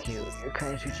 Thank you. Your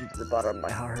kindness reaches to the bottom of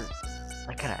my heart.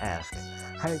 I gotta ask,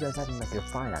 how are you guys acting like you're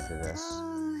fine after this?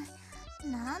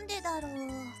 なんでだろう。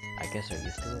 I guess they're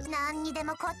used to it. 何にで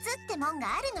もコツってもん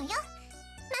があるのよ。ま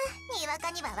あ、にわか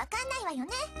にはわかんないわよ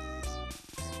ね。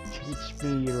 Teach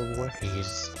me your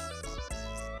ways.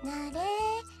 慣れ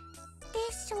で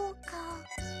しょうか。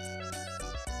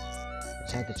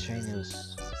 Inside the train, it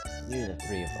was near the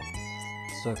three of them,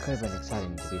 so it could have been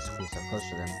exciting to be squeezed so close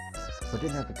to them, but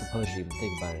didn't have the composure to even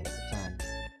think about it at the time.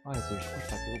 Why, if we were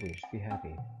squished like Uber, should be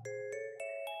happy.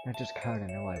 Not just Karin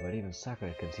and Noi, but even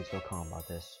Sakura couldn't seem so calm about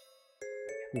this.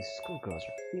 These schoolgirls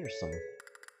are fearsome.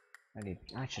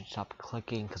 I should stop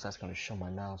clicking, because that's going to show my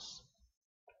mouse.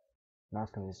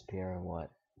 Mouse going to disappear and what?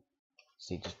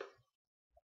 See, just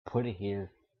put it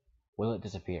here. Will it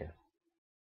disappear?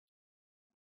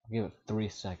 I'll give it 3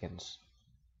 seconds.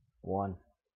 1,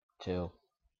 2,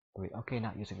 3. Okay,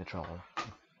 not using the controller.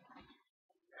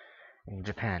 In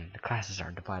Japan, the classes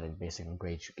aren't divided based on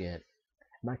grades you get.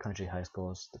 In my country high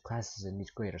schools, the classes in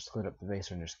each grade are split up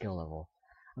based on their skill level.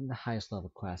 I'm the highest level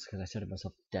class because I set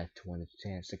myself to death to win a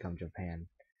chance to come to Japan.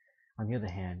 On the other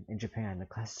hand, in Japan, the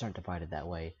classes aren't divided that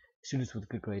way. Students with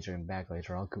good grades and bad grades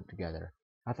are all grouped together.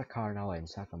 I thought Karinawa and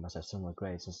Sakura must have similar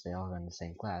grades since they all are in the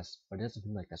same class, but it doesn't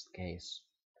seem like that's the case.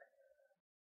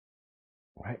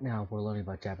 Right now, we're learning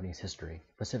about Japanese history,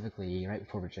 specifically right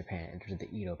before Japan entered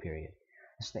the Edo period.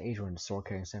 This is the age when the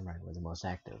sword-carrying samurai was the most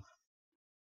active.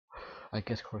 I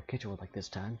guess Korekichi was like this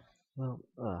time. Well,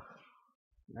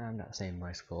 I'm not saying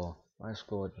my school. My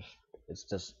school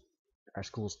our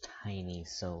school's tiny,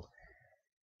 so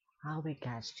how we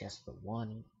got just the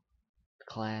one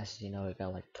class, you know, it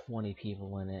got like 20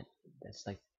 people in it.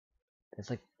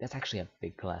 That's actually a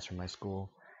big class for my school.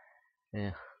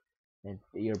 Yeah. And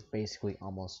you're basically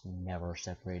almost never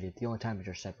separated. The only time that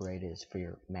you're separated is for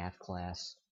your math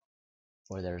class,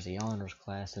 where there's the honors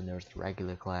class and there's the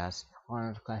regular class.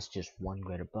 Honors class is just one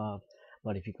grade above,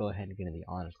 but if you go ahead and get into the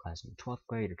honors class in 12th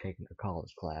grade, you're taking a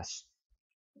college class.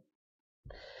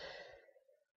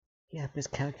 Yeah, it's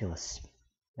calculus.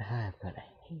 But I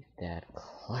hate that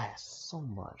class so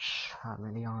much. I'm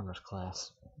in the honors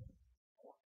class.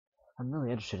 I'm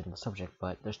really interested in the subject,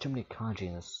 but there's too many kanji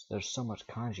in this. There's so much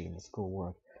kanji in the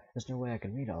schoolwork. There's no way I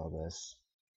can read all of this.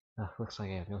 Looks like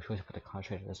I have no choice but to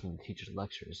concentrate on listening to the teacher's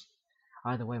lectures.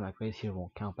 Either way, my grades here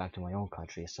won't count back to my own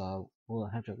country, so I will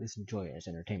have to at least enjoy it as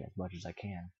entertainment as much as I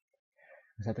can.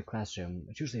 Inside the classroom,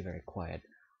 it's usually very quiet.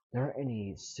 There aren't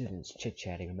any students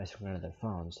chit-chatting or messing around on their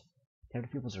phones. The other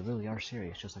pupils really are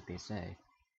serious, just like they say.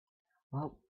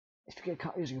 Well, if you get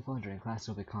caught using a phone during class,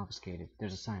 it'll be confiscated.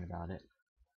 There's a sign about it.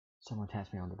 Someone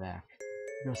taps me on the back.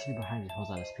 The girl sitting behind me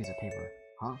holds out this piece of paper.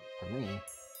 Huh? For me?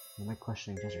 With my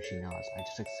questioning gesture, she nods. I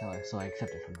just so I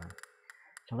accept it from her.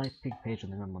 It's a light pink page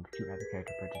with the name of a cute rabbit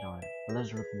character printed on it. The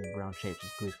letters are written in round shapes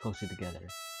and squeezed closely together.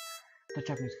 The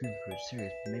Japanese schools were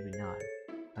serious, but maybe not.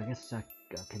 I guess it's like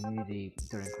a community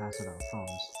during class without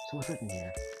phones. So what's written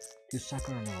here? To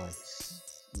Sakura and Aoi.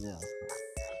 Yeah.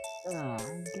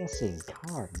 I'm guessing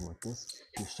Karin wrote this.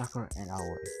 To Sakura and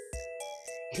Aoi.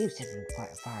 He seems different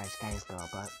as far as guys go,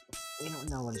 but we don't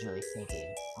know what he's really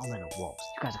thinking. All men are wolves.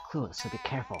 You guys are clueless, so be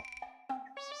careful.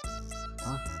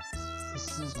 Huh?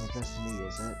 This isn't addressed to me,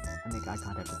 is it? I make eye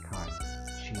contact with Karin.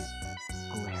 She's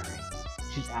glaring.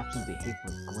 She's absolutely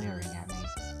hateful, glaring at me.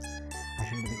 I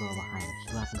turn to the girl behind me.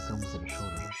 She's laughing so much that her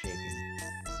shoulders are shaking.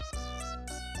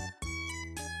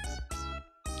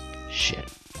 Shit.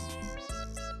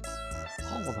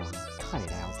 Hold on, cut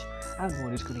it out. I'm the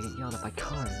one who's gonna get yelled at by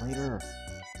Karin later.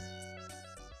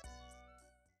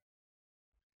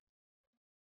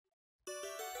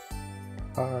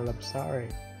 Carl, I'm sorry.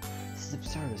 This is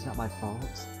absurd, it's not my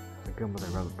fault. My grandmother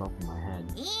rubbed a bump in my head.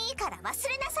 いいから忘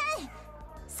れなさい。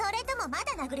それともま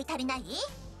だ殴り足りない？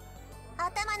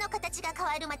頭の形が変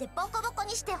わるまでボコボコ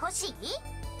にしてほしい？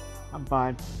 I'm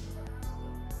fine.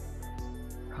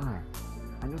 Karin,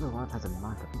 I know the law has a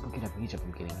mark that people get amnesia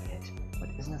from getting hit, but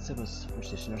isn't that sort of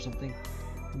superstition or something?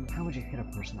 I mean, how would you hit a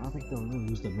person? I don't think they'll really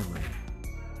lose their memory.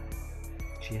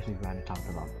 She hits me right on top of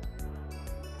the bump.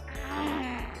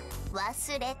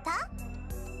 忘れた？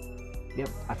 Yep,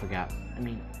 I forgot. I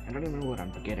mean, I don't even know what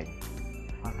I'm forgetting.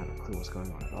 I don't have a clue what's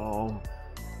going on at all.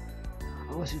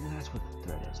 Oh, see, that's what the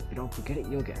threat is. If you don't forget it,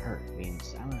 you'll get hurt. It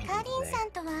means I don't know. カリンさ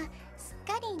んとはすっ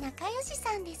かり仲良し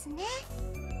さんですね。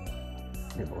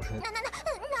They're bullshit. 仲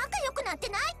良くなんて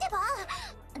ないってば。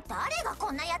誰が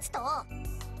こんなやつと？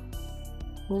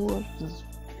 What is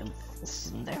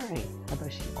this? Larry. I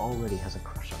bet she already has a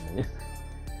crush on me.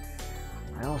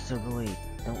 I also really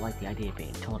don't like the idea of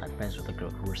being told I'm friends with a girl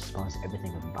who responds to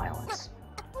everything with violence.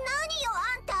 何よ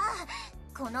あんた。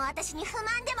この私に不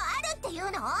満でもあるっていう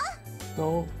の？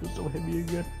 No, just don't hit me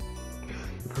again.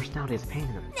 Your personality is a pain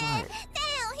in the butt. ねえ、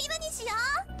お昼にしよ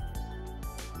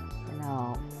う。 You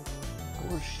know,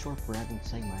 I was short for having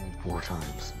said my name 4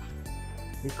 times.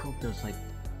 They call there's like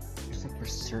for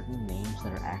certain names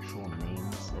that are actual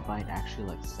names. If I'd actually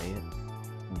like say it, I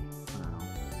don't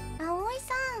know. 葵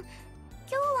さん、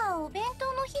今日はお弁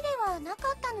当の日ではな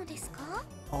かったのですか？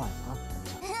 Oh, I love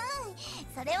that.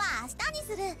 それは明日に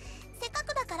する。せっか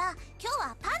くだから今日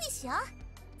はパンにしよう。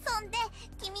そんで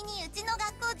君にうちの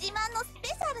学校自慢のスペ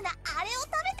シャルなあれを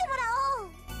食べてもら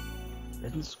お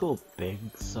う。 Isn't school big?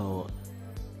 So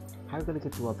how are you gonna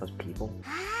get to all those people? あ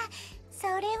あ、そ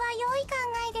れは良い考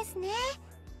えですね。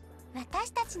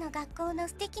私たちの学校の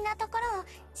素敵なところを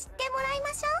知ってもらいま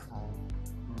しょ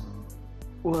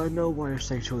う。 Well, I know why you're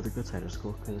saying show the good side of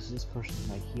school, because this person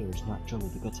right here is not showing me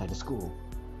the good side of school.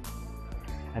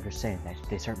 After saying that,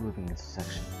 they start moving in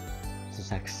succession.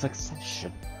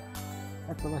 Succession.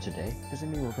 After lunch today, does it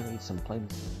mean we're gonna eat some plain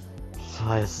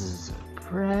slices of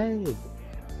bread?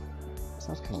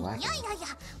 Sounds kind of い wacky. やいやいや、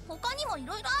他にもい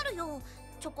ろいろあるよ。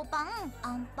チョコパン、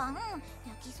あんパン、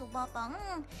焼きそばパン、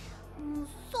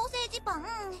ソーセージパン、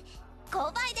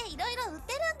購買でいろいろ売っ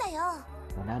てるんだよ。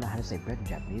 Well, now I know how to say bread in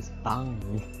Japanese. Bang.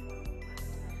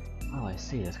 Oh, I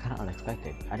see. That's kind of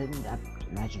unexpected. I didn't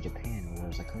imagine Japan where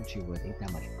there's a country where they eat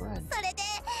that much bread. それで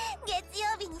月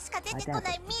曜日にしか出てこ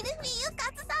ないミルフィーユ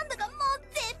カツサンドがもう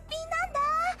絶品なんだ。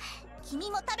君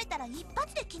も食べたら一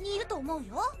発で気に入ると思う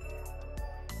よ。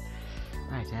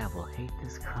 My dad will hate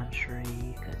this country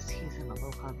because he's in a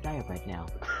low-carb diet right now.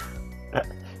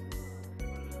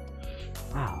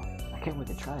 Wow, I can't wait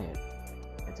to try it.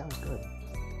 It sounds good.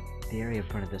 The area in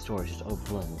front of the store is just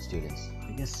overflowing with students.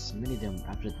 I guess many of them,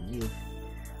 after the youth,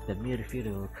 that made a few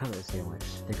to cut a sandwich.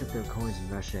 They cut their coins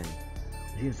and rush in. It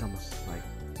seems almost like,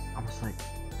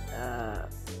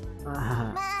ま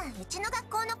あ、うちの学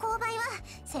校の購買は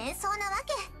戦争なわ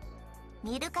け。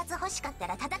ミルカツ欲しかった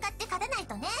ら戦って勝たない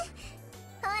とね。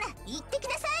ほら、行ってき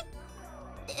なさい。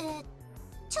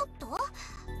ちょっと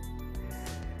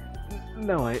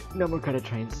No more credit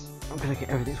trains. I'm gonna get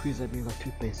everything squeezed out of me like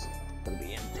toothpaste. It'll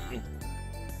be empty.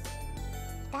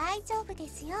 大丈夫で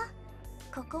すよ。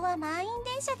ここは満員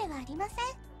電車ではありません。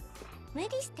無理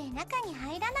して中に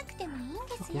入らなくてもいいん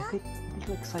ですよ。 Yeah, they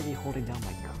look like me holding down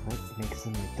my cart. It makes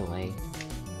them like delay.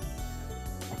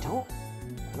 I don't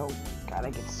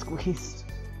gotta get squeezed.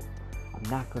 I'm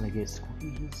not gonna get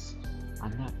squeezed.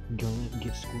 I'm not gonna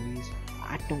get squeezed.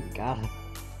 I don't gotta.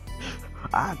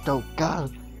 ああ、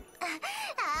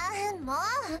も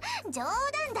う冗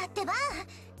談だってば。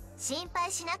心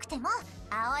配しなくても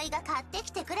葵が買って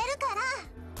きてくれるから。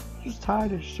 She's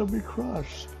tired and she'll be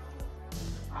crushed.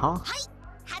 Huh? はい、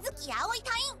葉月葵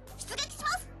隊員出撃しま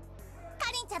す。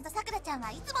かりんちゃんとさくらちゃん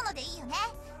はいつものでいいよね。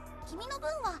君の分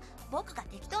は僕が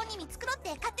適当に見繕っ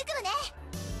て買ってくるね。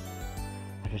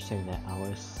 After saying that, I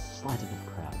was sliding in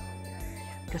the crowd.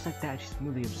 Just like that, she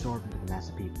smoothly absorbed into the mass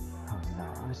of people. Oh no,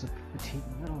 I was fatigued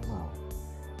a little low.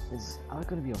 Is I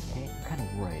gonna be okay? I'm kind of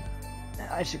worried.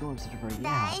 I should go into the break.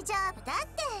 大丈夫だっ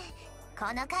て。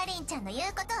このかりんちゃんの言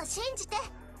うことを信じて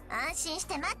安心し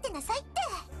て待ってなさいって。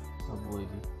 Unbelievable.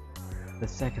 The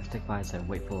second stick by said,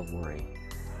 wait full of worry.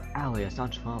 Allie, as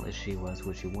nonchalant as she was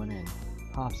when she went in,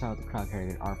 pops out of the crowd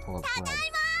carrying an armful of ただ bread.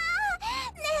 いまー。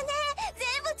ねえねえ、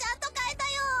全部ちゃんと買えた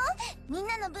よ。みん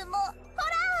なの分もほら。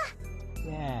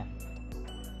 Yeah.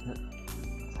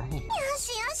 Thanks. よし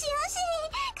よしよし、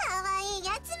かわいい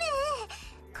やつめ。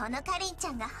このかりんち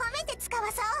ゃんが褒めて使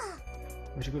わそう。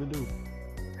 What you gonna do?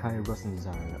 Karin rustles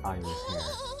her iris hair.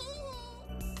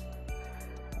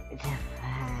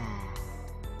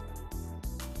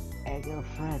 Hey, good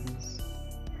friends.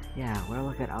 Yeah, when I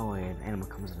look at Aoi, an animal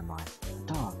comes into mind. A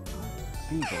dog,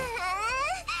 a beagle.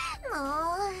 も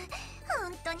う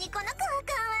本当にこの子は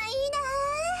かわいいな。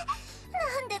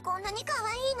なんでこんなにかわ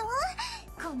いいの。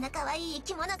こんなかわいい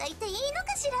生き物がいていいの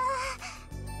かしら。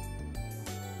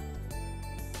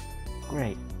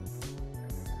 Great.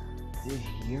 Did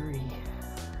Yuri...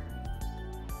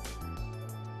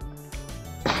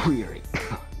 Yuri.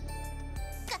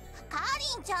 かり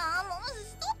んちゃん、もう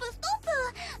ストップストップ。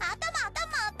頭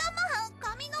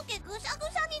髪の毛ぐしゃぐし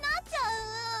ゃになっちゃ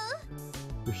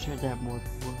う。 We shared that more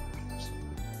before.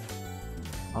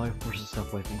 Aoi forces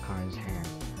herself away from Karin's hand.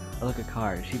 I look at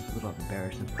Karin, she's a little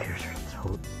embarrassed and clears her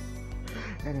throat.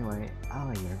 Anyway,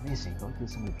 Aoi, you're amazing. Going through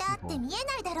so many だって people. 見え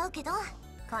ないだろうけど、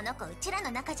この子うちら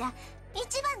の中じゃ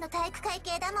一番の体育会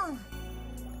系だもん。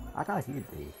 I thought he'd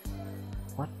be.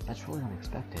 What? That's really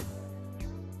unexpected.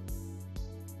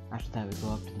 After that, we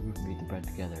go up to the roof and eat the bread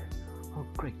together. Oh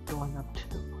great, going up to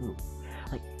the roof.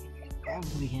 Like,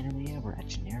 every anime ever at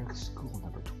generic school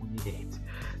number 28.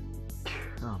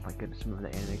 Oh my goodness, remember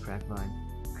the anime crack line?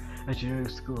 At generic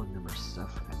school number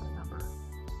stuff and the number.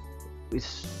 We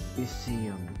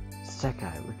see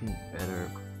Sekai looking at her,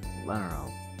 I don't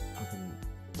know,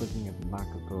 looking at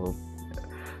Makoto,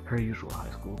 her usual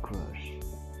high school crush.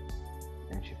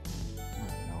 And she, I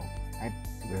don't know, I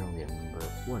barely remember,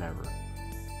 whatever.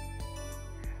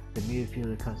 The meat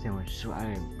field cut sandwich, so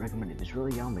I recommend it. It's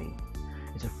really yummy.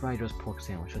 It's a fried roast pork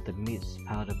sandwich with the meat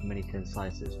piled up in many thin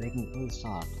slices, making it really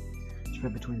soft.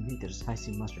 Spread between the meat, there's a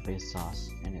spicy mustard-based sauce,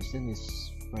 and it's in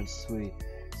this spread spicy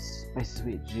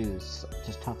sweet juice.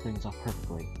 Just top things off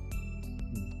perfectly.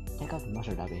 Take out the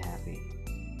mustard, I'll be happy.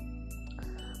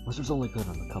 Mustard's only good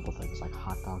on a couple things like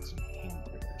hot dogs and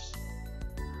hamburgers.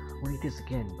 We'll eat this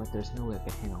again, but there's no way I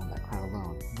can handle that crowd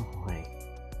alone. No way.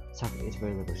 Sorry, it's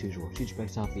very little as usual. She just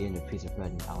breaks off the end of a piece of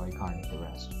bread and Aoi and Karin eat the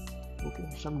rest. We'll give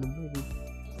her some to maybe.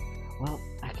 Well,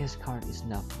 I guess Karin eats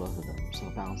enough for both of them, so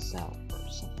it balances out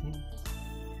or something.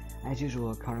 As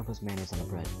usual, Karin puts mayonnaise on the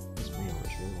bread. This mayo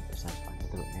is really not satisfying to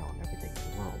throw mayo on everything in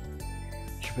the world.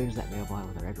 She brings that mayo bottle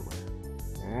with her everywhere.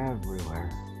 Everywhere.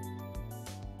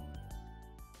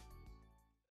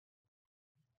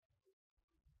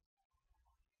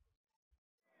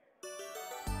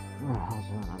 Oh,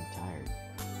 I'm tired.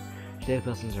 Today's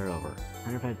lessons are over.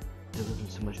 I never had to listen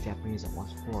to so much Japanese at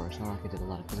once before. It's not like I did a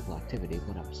lot of physical activity,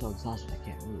 but I'm so exhausted I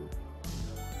can't move.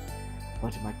 A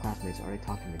bunch of my classmates already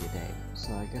talked to me today,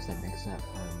 so I guess that makes up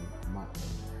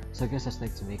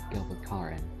to make up with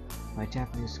Karin. My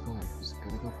Japanese school life is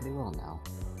gonna go pretty well now.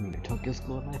 I mean, your Tokyo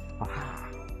school life? Aha!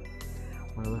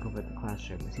 When I look over at the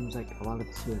classroom, it seems like a lot of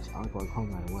the students aren't going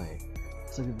home right away.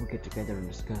 Some people get together and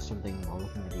discuss something while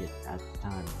looking at the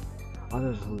time.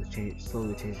 Others will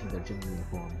slowly change into their gym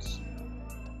uniforms.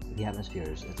 The atmosphere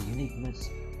is a unique mix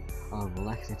of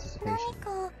relaxed anticipation.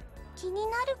 何か気にな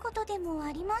ることでも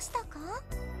ありましたか?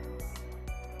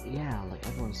 Yeah, like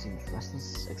everyone seems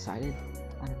restless, excited.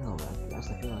 I don't know, that's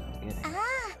the feeling I'm getting. あ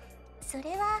あ、そ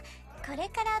れはこれ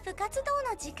から部活動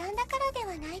の時間だからで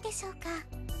はないでしょうか。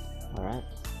 Alright.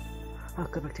 Oh,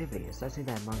 club activity. It's actually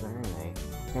that manga anime.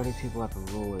 Nowadays people have a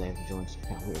rule where they have to join some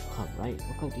kind of weird club, right?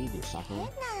 What club do you do, Sakura? 変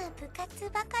な部活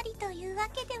ばかりというわ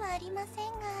けではありませ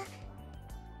んが、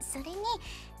それに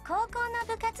高校の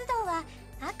部活動は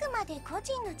あくまで個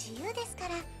人の自由ですか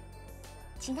ら。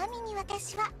ちなみに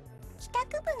私は帰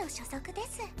宅部の所属で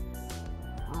す。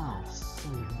 Ah,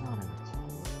 so you're not in the team.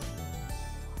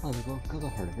 Oh, go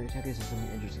for it. Very happy to see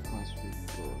someone interested class week.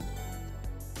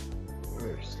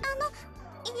 Worst.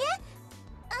 いえ、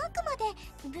あくま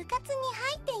部活に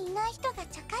入っていない人が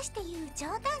茶化して言う冗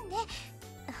談で、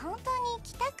本当に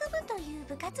帰宅部という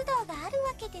部活動がある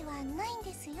わけではないん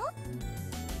ですよ。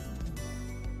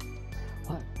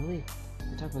What? Really?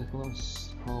 The type of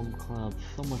close home club,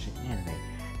 so much anime.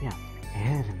 Yeah,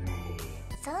 anime.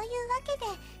 そういうわけで、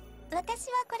私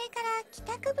はこれから帰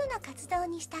宅部の活動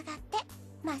に従って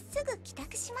まっすぐ帰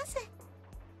宅します。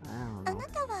I don't あ know. な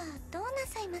たはどうな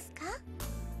さいますか？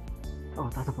 Oh, I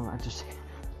thought I just.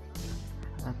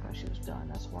 I thought she was done.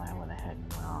 That's why I went ahead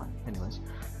and went on. Anyways,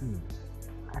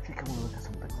 I think I'm gonna look at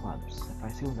some of the clubs. If I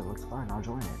see one that looks fun, I'll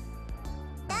join it.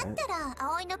 だったら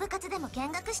葵の部活でも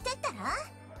見学してったら？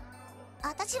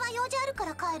私は用事あるか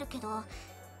ら帰るけど。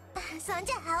そん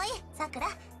じゃ葵、さくら、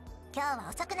今日は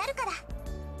遅くなるから。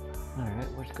Alright,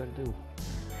 what you gotta do?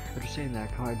 After saying that,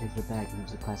 Karin takes the bag and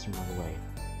leaves the classroom right away.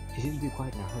 She seems to be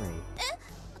quite in a hurry.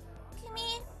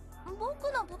 君、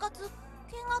僕の部活見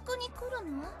学に来る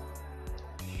の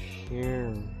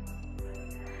Sure.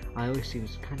 I always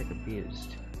seems kind of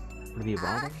confused. Would it be a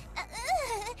bother?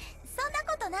 そんな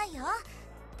ことないよ。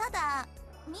ただ、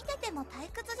見てても退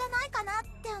屈じゃないかなっ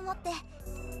て思って。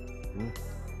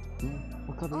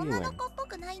What club are you 女 in? の子っぽ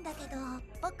くないんだけど、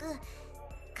僕、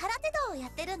空手道をや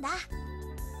ってるんだ。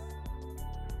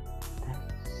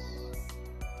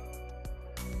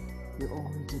You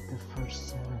only did the first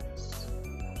sentence.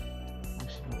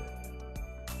 Actually, no.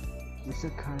 You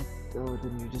said kind of,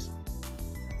 then you just...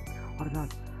 What about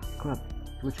club,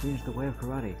 which means the way of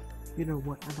karate? You know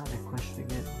what, I'm not questioning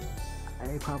it.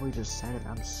 I probably just said it,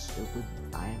 I'm stupid.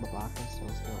 I am a baka, so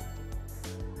let's go.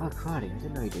 Oh, karate, I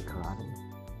didn't know you did karate.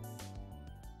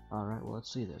 Alright, well,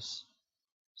 let's see this.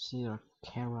 See your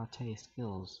karate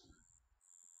skills.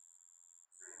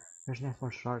 There's an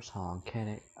martial arts hall in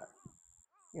Kane.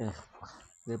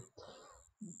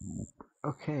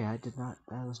 Okay,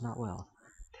 that was not well.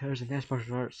 There's a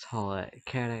martial arts hall at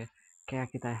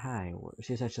Kakitai High.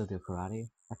 She said she'll do karate.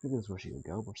 I figured this was where she would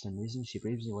go, but for some reason she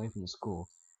braves me away from the school.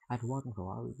 After walking for a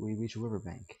while, we reached a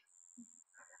riverbank.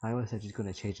 I always said she's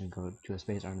going to change and go to a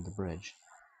space under the bridge.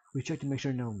 We checked to make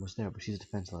sure no one was there, but she's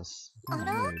defenseless. I'm あ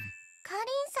ら、worried. カリン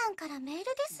さんからメール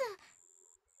です。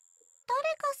誰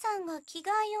かさんが着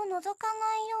替えを覗か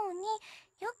ないように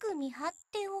よく見張っ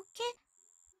ておけ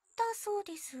だそう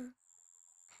です。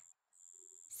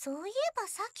そういえば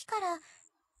さっきから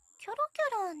キョロキ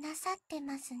ョロなさって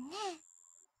ますね。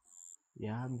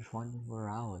Yeah, I'm just wondering where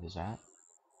Al is at.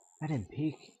 I didn't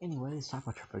peek. Anyways, talk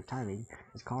about perfect timing.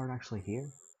 Is Karin actually here?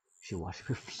 She watched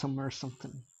me from somewhere or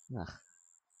something? Ugh.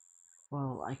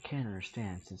 Well, I can't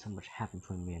understand since so much happened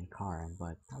between me and Karin,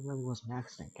 but that really was an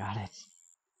accident, got it?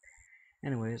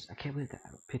 Anyways, I can't believe that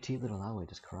petite little Aoi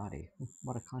does karate.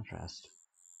 What a contrast.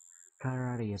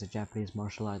 Karate is a Japanese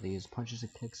martial art that uses punches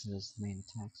and kicks as the main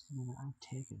attacks. Man, I've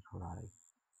taken karate.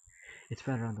 It's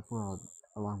better around the world,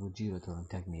 along with judo throwing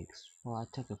techniques. Well, I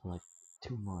took it for like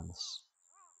 2 months.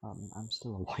 I'm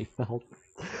still a white belt.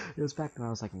 It was back when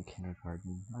I was like in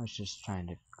kindergarten. I was just trying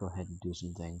to go ahead and do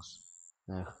some things.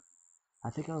 Ugh. I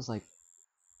think I was like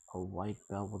a white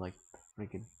belt with like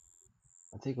freaking...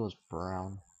 I think it was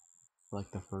brown. Like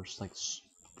the first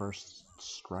first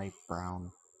stripe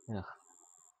brown. Ugh.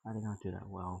 I did not do that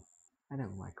well. I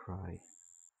didn't like karate.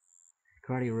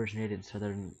 Karate originated in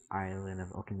southern island of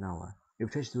Okinawa. If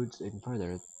we trace the roots even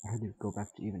further, I had to go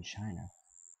back to even China.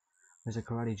 There's a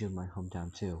karate gym in my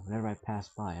hometown too. Whenever I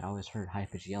passed by, I'd always heard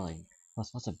high-pitched yelling,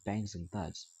 plus lots of bangs and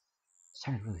thuds. It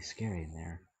sounded really scary in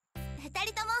there. 二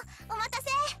人ともお待たせ。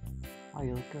 Oh,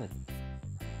 you look good.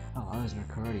 Oh, I was in a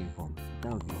karate uniform.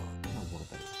 That would be no more of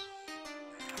this.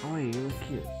 Oh, you look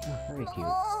cute. Oh, very もう cute.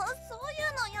 そうい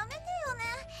うのやめてよね。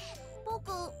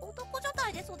僕男女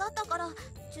体で育ったから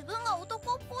自分が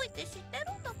男っぽいって知って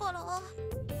るんだから。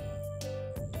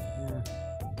 Yeah.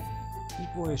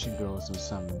 These boyish and girls in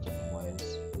some different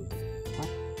ways. What?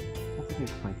 I think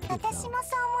you're quite cute 私 though. も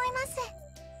そう思います。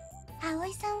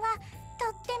葵さんはと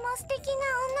っても素敵な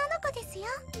女の子ですよ。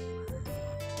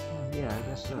 Oh, yeah, I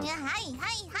guess so. いや、はいはい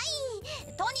はい。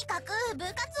とにかく部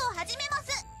活を始めま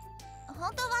す。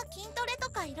本当は筋トレと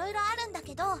かいろいろあるんだ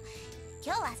けど、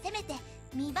今日はせめて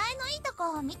見栄えのいいと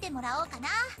こを見てもらおうかな。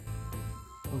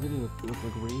 Look at you, look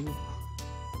like Ryu.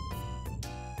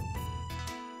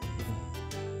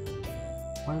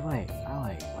 By the way,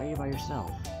 Aoi, why are you by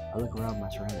yourself? I look around my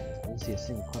surroundings. I didn't see a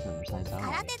single club member besides 空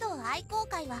Aoi. 手道愛好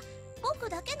会は僕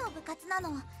だけの部活な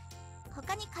の。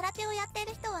他に空手をやって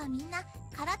る人はみんな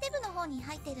空手部の方に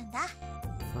入ってるんだ。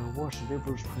 What's the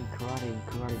difference between karate and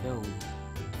karate do?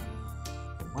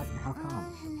 What? How う come?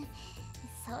 ん、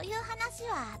そういう話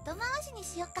は後回しに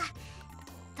しよっか。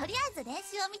とりあえず練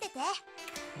習を見てて。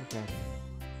 Okay.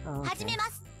 Oh, 始 okay. めま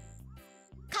す。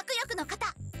核力の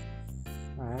型。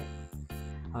 Alright.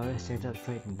 Alright, stands up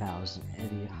straight and bows, and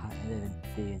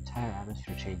the entire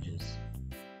atmosphere changes.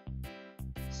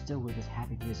 Still with this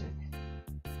happy music.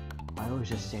 I was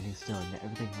just standing still, and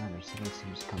everything around her suddenly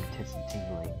seems to become tense and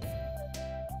tingling.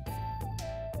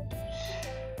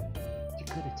 You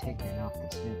could have taken off the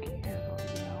snooky hair, but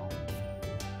you know.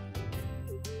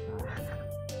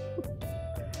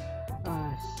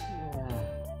 Yeah.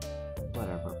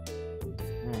 Whatever.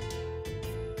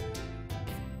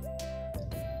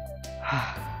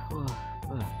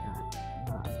 God,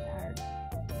 I'm tired.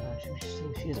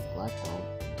 She has a black belt.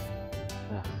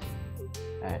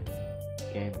 Alright,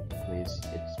 game, please.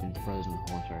 It's been frozen the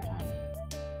whole entire time.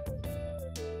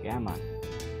 Come on.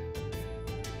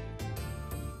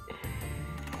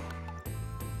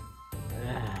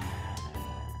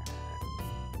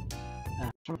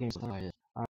 Short games started.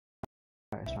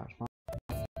 Alright, start.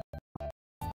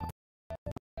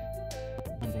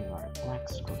 Something like black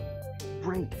screen.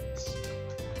 Great!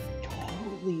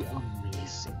 Totally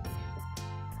amazing.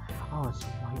 Oh, it's a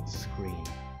white screen.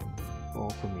 Well,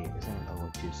 for me, because I don't know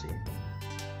what you see.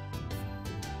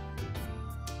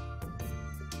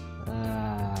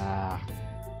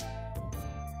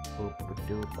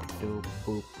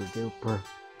 Booper-dooper-doop,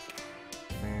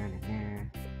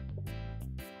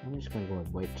 I'm just gonna go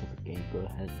and wait till the game goes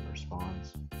ahead and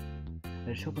responds.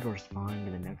 I should be able to respond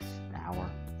in the next hour.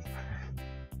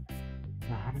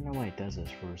 I don't know why it does this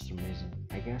for some reason.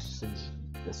 I guess since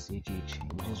the CG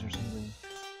changes or something.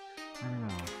 I don't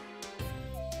know.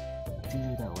 It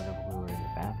didn't do that whenever we were in the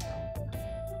bathroom.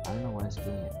 I don't know why it's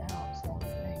doing it now. It's the only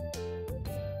thing.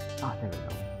 Ah, there we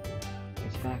go.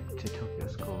 It's back to Tokyo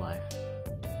school life.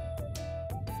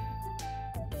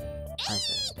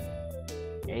 Perfect.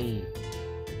 Yay!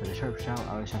 With a sharp shout,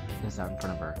 I always have to fist out in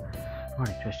front of her. I'm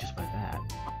already twitched just by that.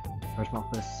 Her small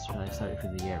fists really excited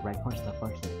through the air. Right punch to the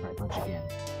punch, then right punch again.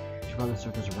 She probably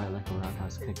circles her right leg for a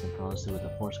roundhouse kick, then follows through with a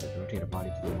force to rotate her body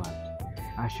to the left.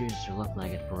 As she uses her left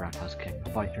leg for a roundhouse kick,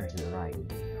 her body turns to the right.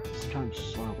 Sometimes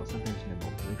slow, but sometimes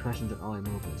nimble. The expressions of all her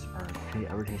movements are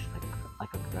a rotation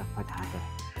like a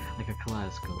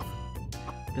kaleidoscope.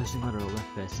 Thrusting out her left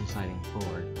fist and sliding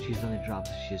forward, she suddenly drops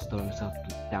as she is throwing herself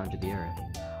down to the earth.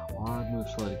 All her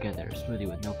moves flow together, smoothly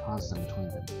with no pauses in between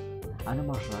them. I'm no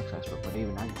martial arts expert, but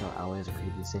even I can tell always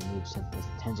repeated the same move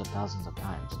tens of thousands of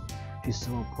times. She's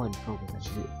so important and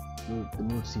focused that the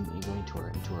moves seem ingrained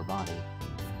into her body.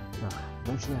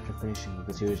 Eventually, after finishing with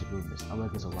a series of movements, Ella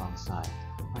gives a long sigh.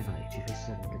 Finally, she faces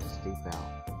up and gets a deep bow.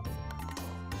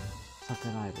 Suck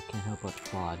that eye, but can't help but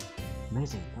applaud.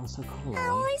 Amazing, that was so cool,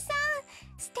 Ella. Aoi-san,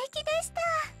 素敵でした。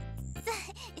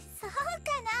そうか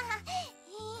な。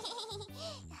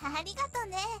ありがと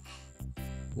ね。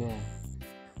Yeah.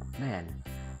 Man,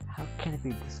 how can it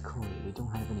be this cool? We don't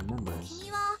have any members.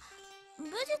 君は武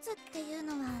術っていう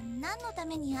のは何のた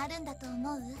めにあるんだと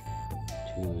思う？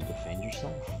 To defend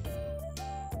yourself?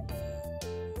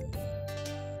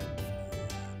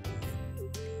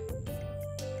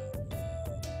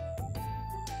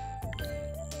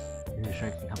 Your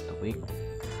strength can help the weak.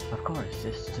 Of course,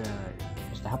 it's to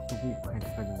help the weak and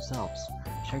defend themselves.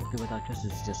 Strength without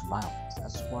justice is just violence.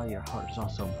 That's why your heart is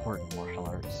also important in martial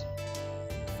arts.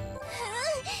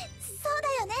 そうだ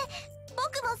よね。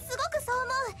僕もすごくそう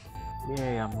思う。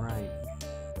 Yeah, I'm right.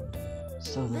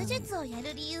 So 武 then, 術をや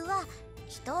る理由は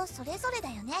人それぞれだ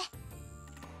よね。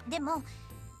でも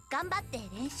頑張って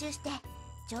練習して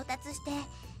上達して、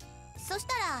そし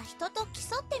たら人と競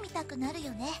ってみたくなる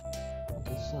よね。 I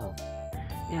guess so.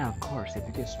 Yeah, of course. If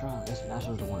you get strong, isn't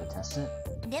natural to want to test it?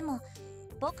 でも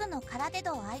僕の空手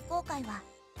道愛好会は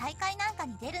大会なんか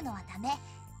に出るのはダメ。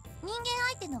人間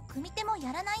相手の組手も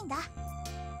やらないんだ。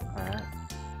 Alright.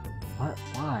 What?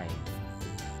 Why?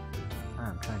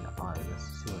 I'm trying to honor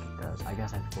this to see what it does. I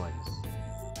guess I have to go like this.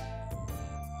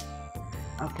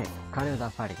 Okay, cardio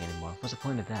without fighting anymore. What's the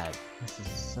point of that? This is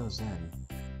so zen.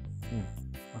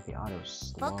 Okay,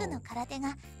 auto's slow. 僕の空手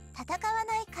が戦わ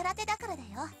ない空手だからだよ。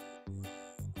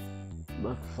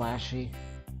 Look flashy.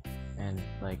 And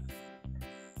like...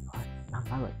 What? Not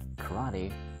like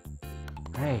karate.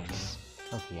 Great.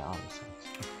 Okay, auto sense.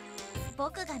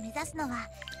 僕が目指すのは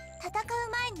戦う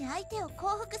前に相手を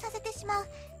降伏させてしまう、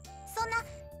そんな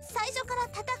最初から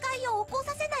戦いを起こ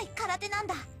させない空手なん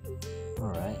だ。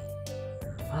 Alright.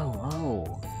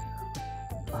 Oh.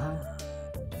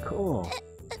 Cool. そ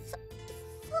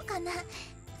うかな。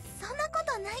そんなこ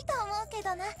とないと思うけ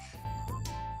どな。 Alright.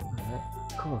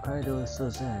 Cool, Kaido is so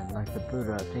zen, like the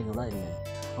Buddha of taking lightning.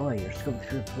 Oh wait, you're scooping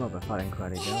through the floor by fighting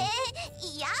karate, Joe.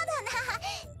 嫌だな。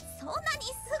そんなに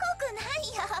すごくない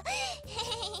よ。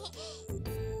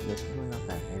 It's really not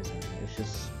that amazing, it's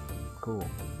just cool.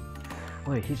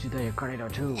 おい、肘だよ、彼だ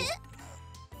too. で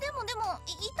も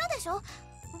言ったでしょ。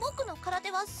僕の空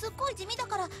手はすっごい地味だ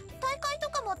から大会と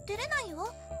かも出れない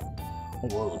よ。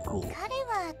Well, cool. 彼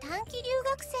は短期留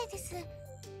学生です。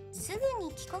すぐ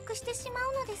に帰国してしま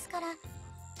うのですから、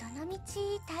どのみ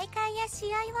ち大会や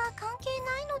試合は関係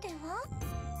ないのでは？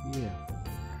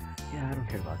 Yeah, I don't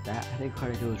care about that. I think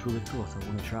cardio is really cool, so I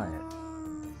want to try it.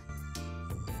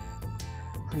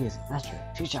 Please, Master,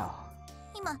 Shisha.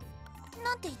 今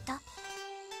なんて言った？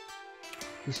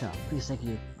 Shisha, please thank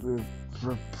you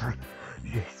for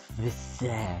this.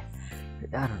 I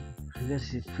don't.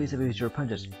 Please abuse your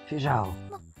punches. Shisha.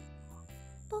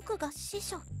 僕が師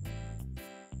匠。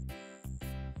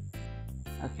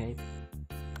Okay.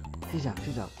 Shisha,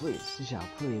 please. Shisha,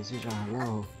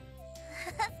 hello.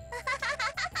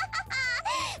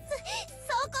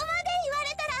 そこまで言われ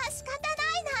たら仕方な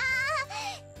いな。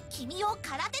君を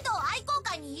空手道愛好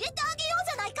会に入れてあげよう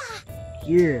じゃないか。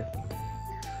Yeah.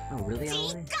 Oh, really? 違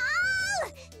う。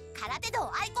空手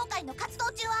道愛好会の活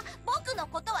動中は僕の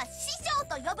ことは師匠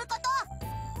と呼ぶこと。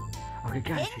 Okay,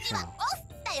 got 返 it, 事は Shisha. オス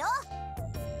だよ。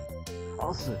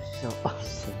Also, Shisha.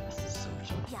 This is so much.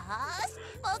 よーし、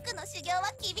僕の修行は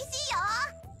厳しいよ。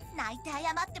泣いて謝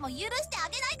っても許してあ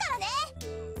げないからね。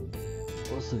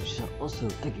Also, Shisha. Also,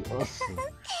 thank you. Also.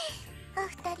 お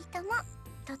二人とも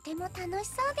とても楽し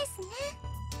そうですね。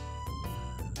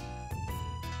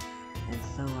 And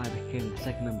so I became the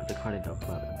second member of the Karate Do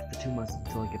Club. And for 2 months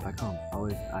until I get back home,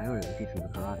 I already teach me the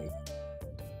karate.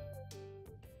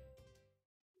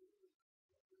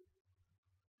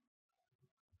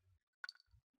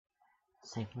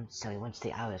 So we went to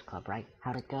the Iris Club, right?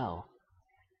 How'd it go?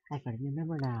 I gotta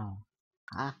remember now.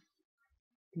 Huh?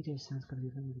 DJ sounds gonna be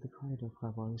a member of the Karate Do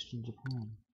Club while he's in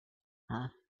Japan. Huh?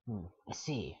 I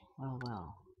see.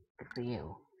 Well. Good for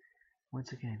you.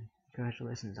 Once again,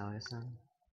 congratulations, Aoya-san.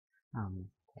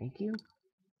 Thank you?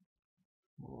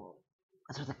 Well,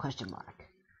 that's with a question mark.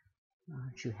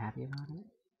 Aren't you happy about it?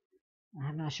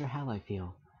 I'm not sure how I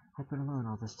feel. I've been alone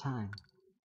all this time.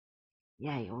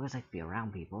 Yeah, you always like to be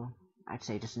around people. I'd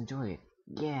say just enjoy it.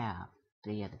 Yeah.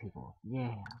 The other people.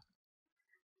 Yeah.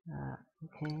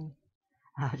 Okay.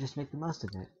 I'll just make the most of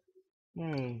it.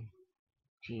 Yay.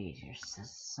 Geez, you're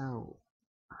so...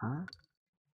 Huh?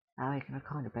 I can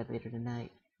call in to bed later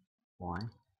tonight. Why?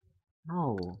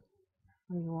 No.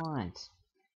 What do you want?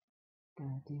 Do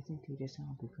you think TJ-san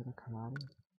will be good at karate?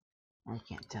 I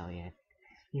can't tell yet.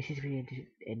 You seem to be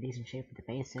in decent shape with the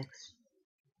basics.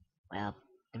 Well,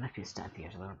 there might be stuff here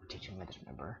to learn from teaching me this,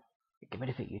 remember? It can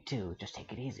benefit you too, just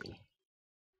take it easy.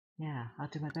 Yeah, I'll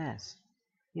do my best.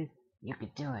 You can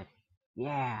do it.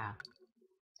 Yeah!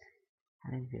 I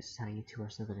think this is how you two are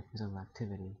so good at physical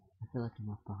activity. I feel like I'm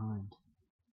left behind.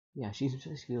 Yeah, she's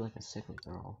basically like a sickly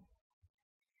girl.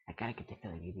 I gotta get the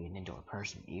feeling you'd be an indoor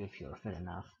person, even if you were fit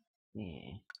enough.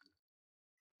 Yeah.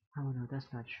 Oh no, that's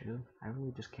not true. I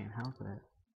really just can't help it.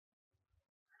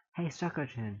 Hey,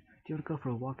 Sakura-chan, do you want to go for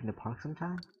a walk in the park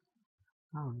sometime?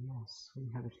 Oh yes, when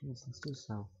you have a chance, let's do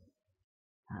so.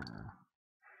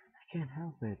 I can't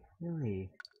help it,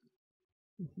 really.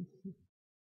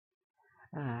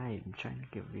 I'm trying to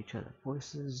give each other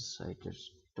voices, I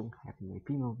just don't have any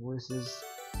female voices.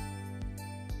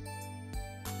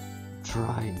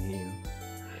 Try me.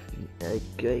 I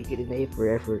get an A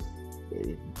for effort.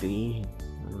 B,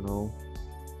 I don't know.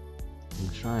 I'm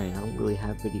trying, I don't really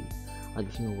have any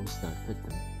female voices that fit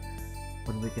them.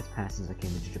 1 week has passed since I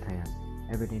came into Japan.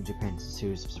 Every day in Japan is a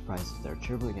series of surprises that are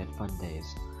terribly yet fun days.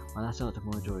 My last out of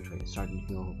more joy trade is starting to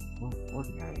feel, well,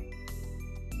 ordinary.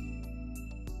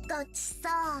 ごちそ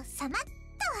うさまっと。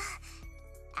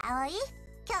葵、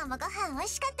今日もご飯美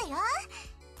味しかったよ。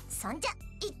そんじゃ、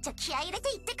一丁気合い入れて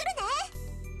行ってくるね。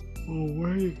Well,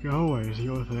 where are you going? Is the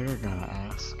only thing I gotta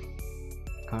ask.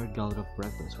 Karin gobbled up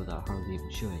breakfast without hardly even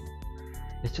chewing.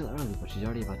 It's still early, but she's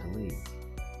already about to leave.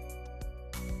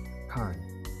 Karin,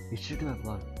 you sure do have a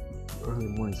lot of early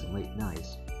mornings and late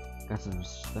nights. Got some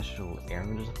special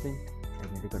errands or something? Are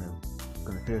you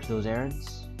gonna finish those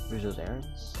errands? Finish those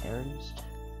errands?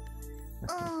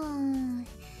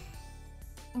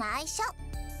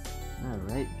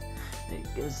 Alright, I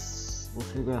guess we'll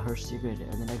figure out her secret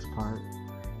in the next part.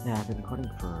 Yeah, I've been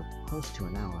recording for close to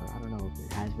an hour. I don't know if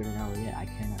it has been an hour yet. I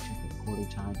cannot check the recording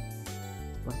time.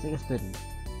 But I think it's been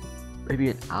maybe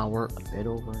an hour, a bit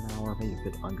over an hour, maybe a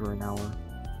bit under an hour.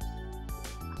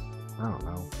 I don't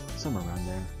know, somewhere around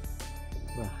there.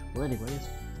 Well, anyways,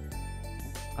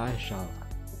 I shall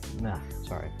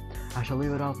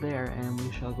leave it out there, and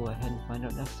we shall go ahead and find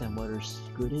out next time what her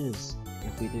secret is,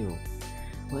 if we do.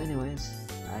 Well, anyways,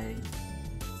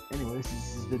 this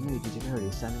has been me, DJ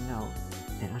Nerdy, signing out,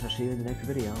 and I shall see you in the next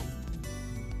video.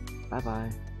 Bye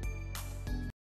bye.